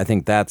 So, I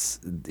think that's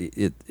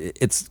it.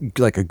 It's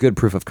like a good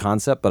proof of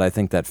concept, but I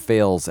think that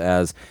fails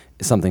as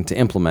something to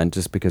implement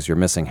just because you're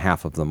missing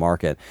half of the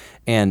market.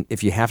 And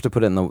if you have to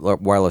put it in the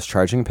wireless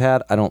charging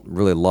pad, I don't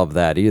really love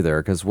that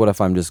either. Because what if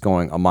I'm just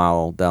going a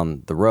mile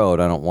down the road?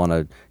 I don't want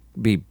to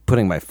be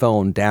putting my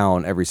phone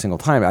down every single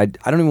time. I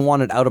don't even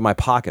want it out of my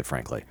pocket,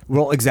 frankly.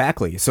 Well,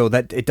 exactly. So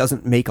that it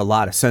doesn't make a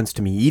lot of sense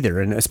to me either.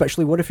 And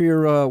especially, what if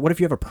you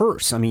have a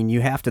purse? I mean, you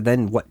have to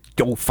then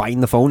go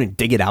find the phone and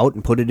dig it out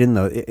and put it in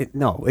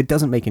no, it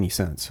doesn't make any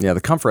sense. Yeah,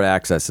 the comfort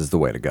access is the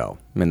way to go.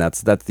 I mean,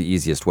 that's the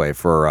easiest way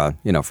for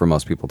for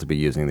most people to be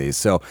using these.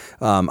 So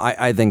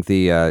I think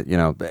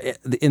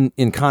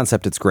in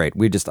concept it's great.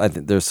 I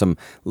think there's some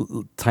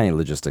tiny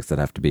logistics that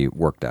have to be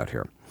worked out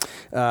here.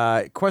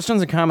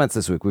 Questions and comments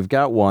this week. We've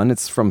got one.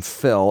 It's from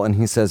Phil, and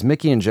he says,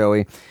 Mickey and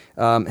Joey,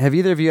 have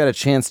either of you had a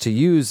chance to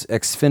use the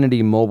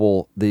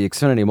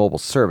Xfinity Mobile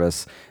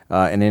service,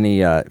 and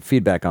any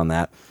feedback on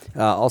that?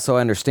 Also,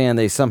 I understand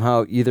they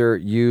somehow either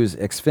use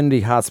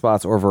Xfinity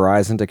hotspots or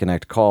Verizon to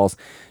connect calls.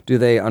 Do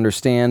they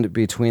understand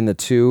between the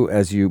two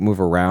as you move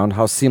around?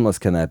 How seamless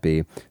can that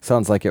be?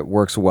 Sounds like it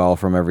works well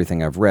from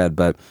everything I've read,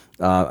 but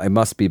it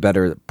must be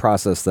better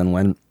process than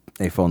when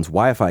a phone's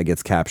Wi-Fi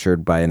gets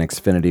captured by an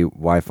Xfinity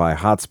Wi-Fi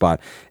hotspot,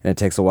 and it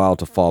takes a while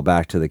to fall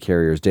back to the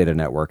carrier's data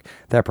network.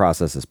 That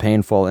process is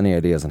painful. Any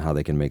ideas on how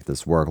they can make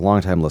this work?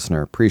 Longtime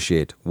listener,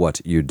 appreciate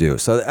what you do.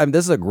 So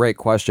this is a great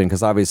question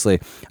because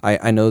obviously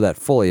I know that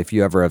fully. If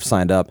you ever have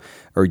signed up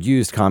or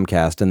used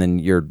Comcast and then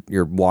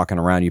you're walking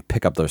around, you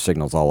pick up those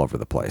signals all over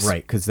the place.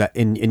 Right, because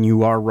and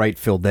you are right,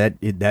 Phil. That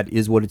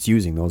is what it's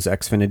using. Those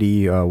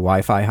Xfinity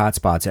Wi-Fi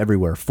hotspots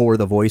everywhere for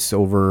the voice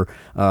over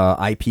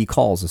IP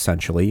calls,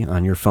 essentially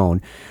on your phone.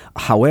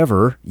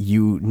 However,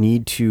 you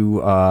need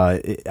to.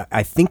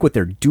 I think what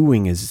they're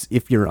doing is,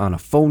 if you're on a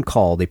phone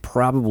call, they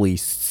probably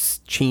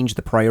change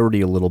the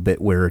priority a little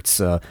bit, where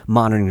it's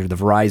monitoring the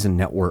Verizon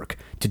network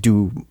to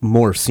do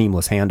more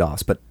seamless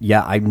handoffs. But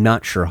yeah, I'm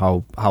not sure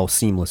how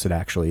seamless it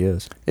actually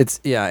is.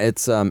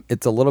 It's a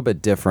little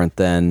bit different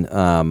than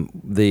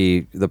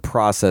the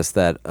process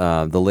that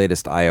the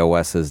latest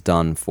iOS has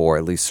done for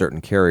at least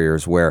certain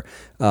carriers, where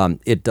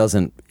it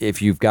doesn't.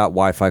 If you've got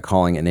Wi-Fi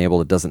calling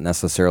enabled, it doesn't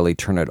necessarily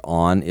turn it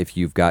on if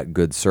you've got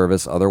good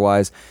service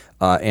otherwise.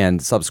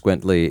 And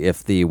subsequently,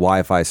 if the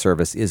Wi-Fi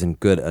service isn't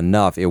good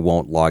enough, it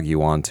won't log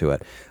you onto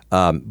it.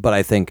 But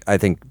I think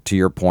to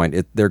your point,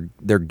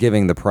 they're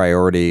giving the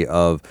priority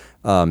of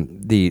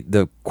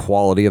the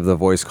quality of the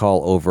voice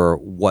call over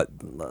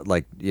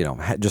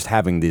just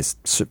having this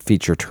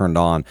feature turned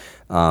on,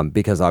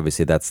 because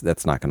obviously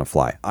that's not going to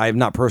fly. I have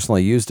not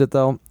personally used it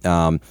though,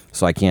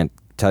 so I can't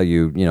tell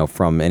you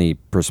from any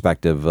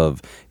perspective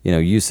of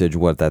usage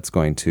what that's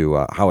going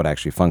to how it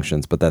actually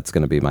functions, but that's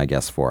going to be my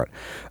guess for it.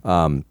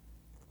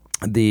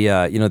 The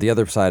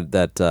other side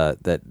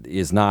that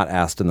is not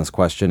asked in this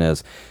question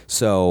is,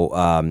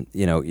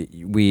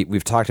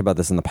 we've talked about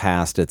this in the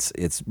past.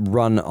 It's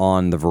run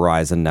on the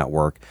Verizon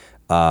network.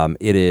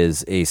 It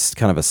is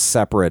kind of a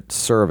separate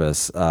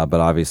service, but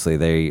obviously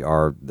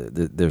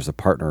there's a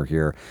partner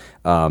here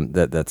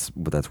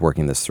that's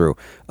working this through.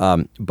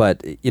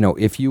 But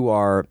if you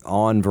are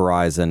on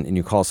Verizon and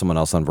you call someone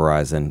else on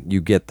Verizon,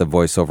 you get the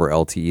voice over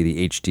LTE,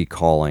 the HD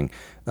calling.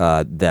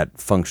 That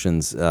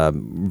functions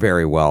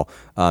very well.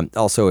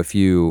 Also, if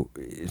you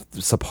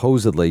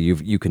supposedly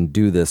you can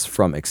do this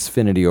from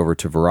Xfinity over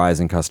to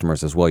Verizon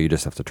customers as well, you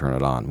just have to turn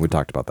it on. We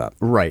talked about that,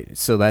 right?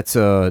 So that's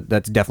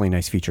definitely a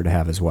nice feature to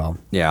have as well.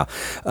 Yeah.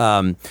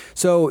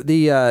 So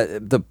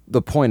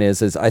the point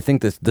is I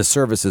think that the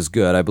service is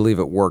good. I believe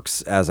it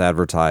works as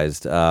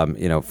advertised.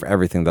 For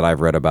everything that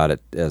I've read about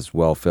it as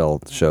well,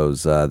 Phil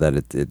shows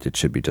that it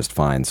should be just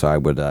fine. So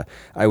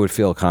I would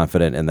feel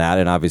confident in that.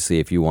 And obviously,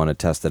 if you want to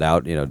test it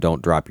out,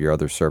 don't drop your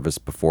other service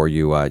before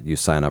you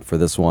sign up for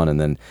this one, and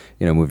then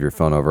move your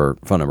phone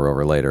number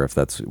over later if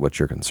that's what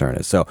your concern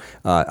is. So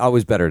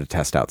always better to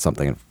test out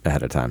something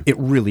ahead of time. It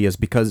really is,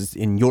 because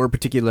in your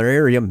particular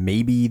area,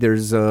 maybe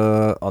there's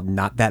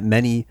not that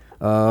many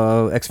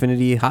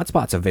Xfinity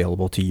hotspots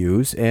available to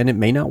use, and it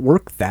may not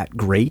work that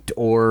great,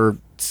 or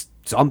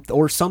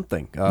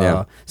something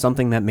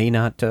something that may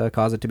not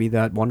cause it to be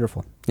that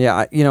wonderful.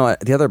 Yeah,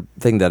 the other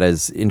thing that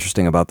is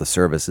interesting about the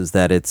service is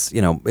that it's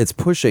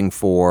pushing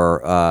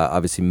for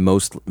obviously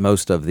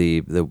most of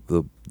the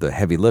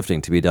heavy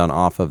lifting to be done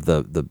off of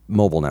the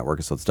mobile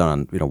network, so it's done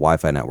on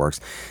Wi-Fi networks.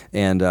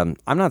 And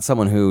I'm not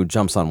someone who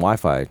jumps on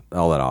Wi-Fi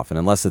all that often,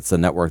 unless it's a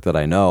network that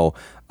I know,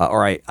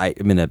 or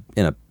I'm in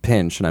a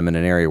pinch and I'm in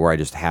an area where I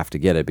just have to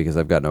get it because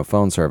I've got no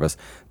phone service.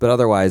 But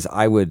otherwise,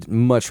 I would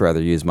much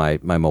rather use my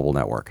mobile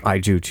network. I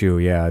do too.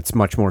 Yeah, it's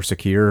much more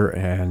secure,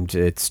 and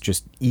it's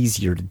just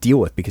easier to deal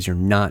with because you're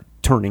not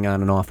turning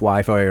on and off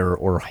Wi-Fi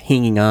or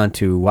hanging on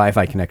to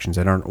Wi-Fi connections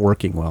that aren't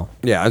working well.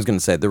 Yeah, I was going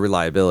to say the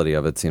reliability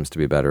of it seems to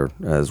be better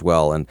as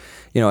well. And,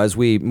 as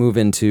we move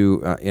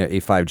into a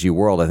 5G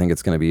world, I think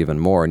it's going to be even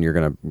more, and you're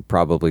going to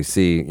probably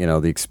see,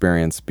 the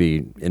experience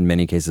be in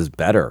many cases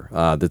better.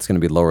 That's going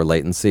to be lower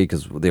latency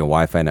because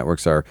Wi-Fi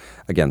networks are,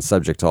 again,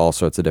 subject to all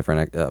sorts of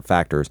different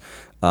factors.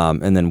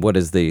 And then what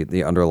is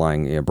the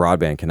underlying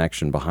broadband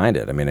connection behind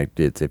it? I mean,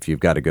 if you've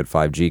got a good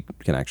 5G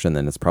connection,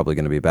 then it's probably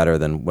going to be better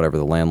than whatever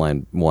the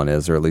landline one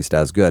is, or at least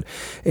as good.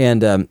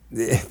 And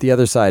the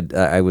other side,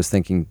 I was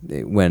thinking,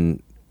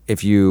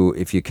 if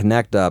you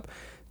connect up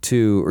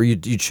to, or you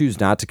choose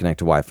not to connect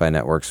to Wi-Fi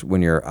networks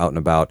when you're out and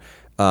about,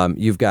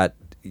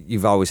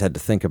 you've always had to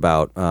think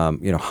about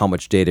how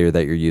much data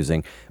that you're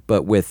using.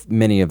 But with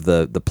many of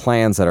the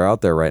plans that are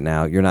out there right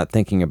now, you're not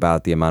thinking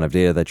about the amount of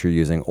data that you're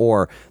using,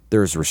 or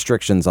there's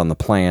restrictions on the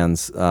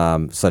plans,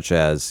 such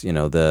as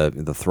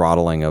the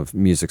throttling of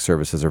music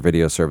services or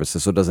video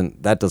services. So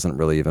that doesn't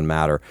really even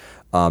matter.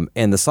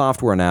 And the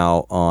software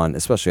now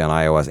especially on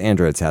iOS,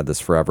 Android's had this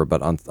forever,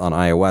 but on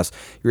iOS,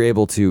 you're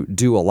able to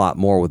do a lot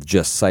more with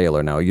just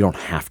cellular now. You don't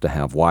have to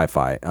have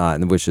Wi-Fi,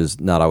 which has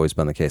not always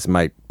been the case.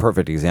 My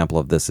perfect example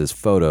of this is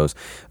photos.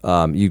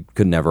 You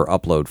could never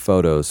upload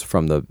photos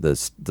from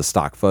the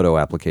stock photo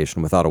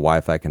application without a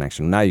Wi-Fi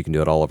connection. Now you can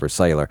do it all over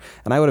cellular.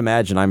 And I would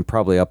imagine I'm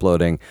probably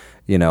uploading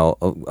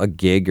a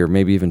gig or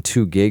maybe even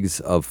 2 gigs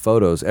of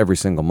photos every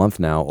single month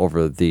now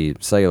over the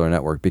cellular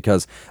network,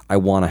 because I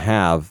want to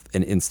have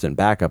an instant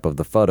backup of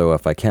the photo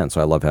if I can.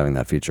 So I love having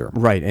that feature.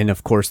 Right. And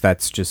of course,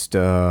 that's just,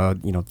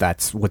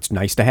 that's what's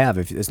nice to have,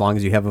 as long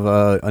as you have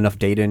enough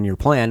data in your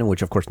plan,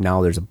 which of course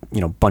now there's,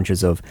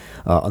 bunches of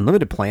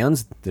unlimited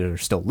plans that are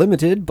still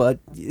limited, but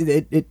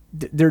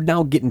they're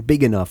now getting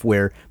big enough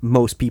where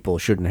most people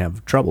shouldn't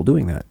have trouble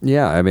doing that.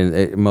 Yeah. I mean,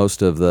 I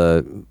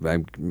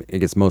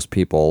guess most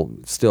people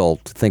still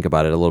think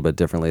about it a little bit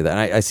differently. And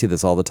I see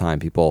this all the time.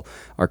 People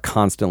are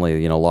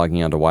constantly,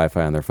 logging onto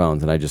Wi-Fi on their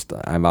phones, and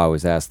I'm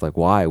always asked, like,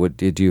 why? What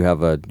do you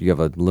have a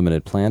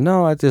limited plan?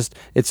 No, I just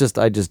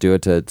do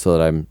it so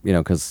that I'm,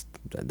 because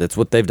that's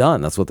what they've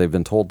done. That's what they've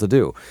been told to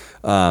do.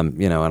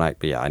 And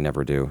I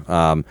never do.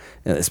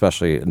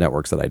 Especially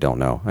networks that I don't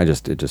know.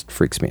 It just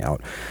freaks me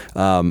out.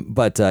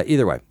 But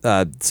either way,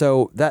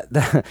 so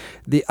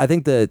I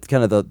think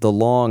the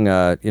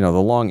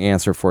long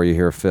answer for you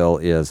here, Phil,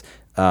 is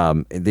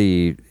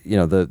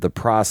the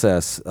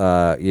process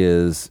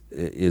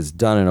is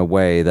done in a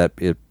way that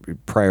it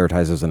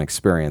prioritizes an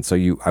experience. So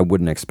I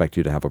wouldn't expect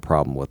you to have a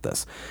problem with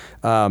this.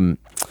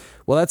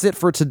 Well, that's it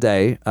for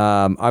today.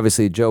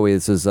 Obviously, Joey,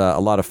 this is a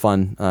lot of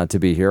fun to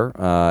be here,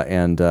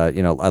 and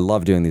I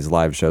love doing these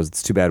live shows.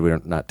 It's too bad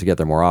we're not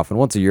together more often.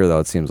 Once a year, though,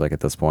 it seems like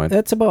at this point.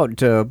 That's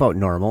about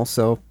normal.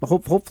 So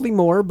hopefully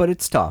more, but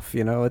it's tough.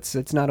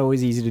 It's not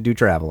always easy to do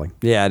traveling.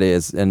 Yeah, it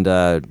is, and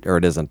or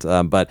it isn't.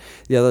 But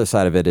the other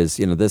side of it is,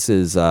 this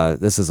is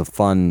a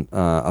fun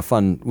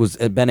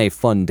been a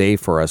fun day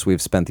for us.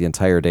 We've spent the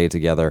entire day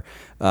together,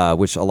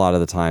 which a lot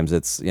of the times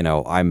it's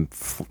I'm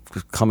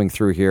coming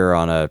through here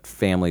on a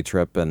family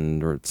trip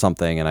or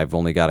something, and I've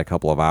only got a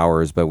couple of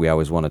hours, but we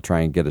always want to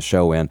try and get a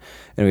show in,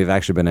 and we've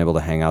actually been able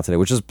to hang out today,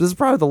 this is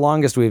probably the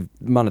longest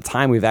amount of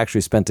time we've actually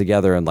spent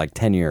together in like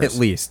 10 years. At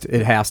least.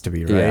 It has to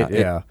be, right?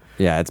 Yeah.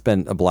 Yeah, it's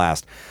been a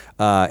blast.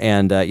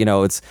 And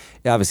it's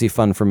obviously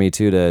fun for me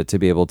too to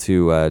be able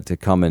to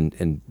come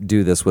and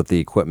do this with the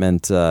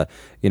equipment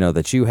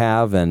that you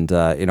have, and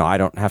I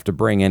don't have to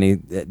bring any.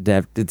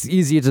 It's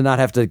easy to not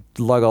have to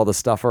lug all the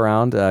stuff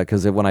around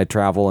because when I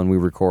travel and we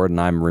record and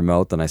I'm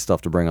remote, then I still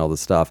have to bring all the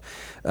stuff.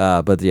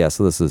 But yeah,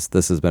 so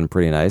this has been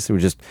pretty nice. We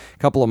just a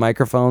couple of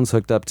microphones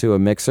hooked up to a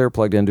mixer,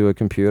 plugged into a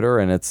computer,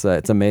 and it's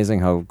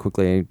amazing how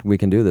quickly we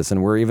can do this.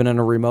 And we're even in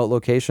a remote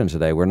location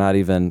today. We're not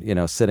even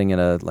sitting in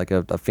a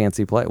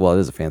fancy place. Well, it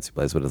is a fancy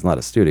place, but it's not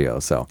a studio.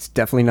 So it's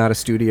definitely not a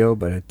studio,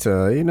 but it's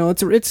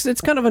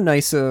kind of a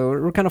nice.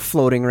 We're kind of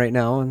floating right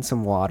now in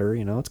some water.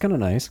 It's kind of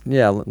nice.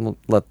 Yeah,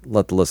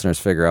 let the listeners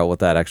figure out what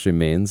that actually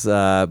means.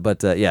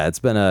 But it's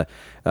been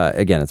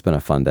it's been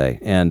a fun day,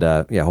 and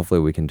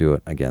hopefully we can do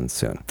it again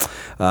soon.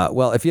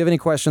 Well, if you have any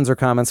questions or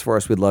comments for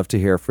us, we'd love to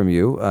hear from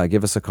you.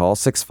 Give us a call,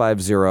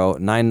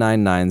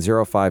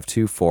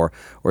 650-999-0524,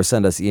 or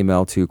send us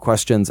email to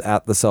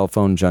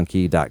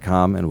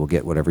questions@thecellphonejunkie.com, and we'll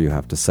get whatever you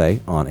have to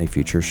say on a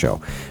future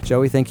show.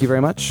 Joey, thank you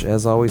very much,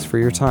 as always, for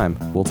your time.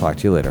 We'll talk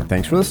to you later.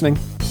 Thanks for listening.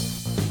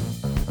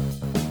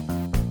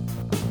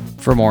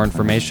 For more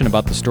information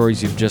about the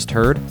stories you've just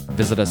heard,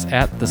 visit us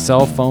at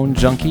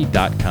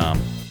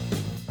thecellphonejunkie.com.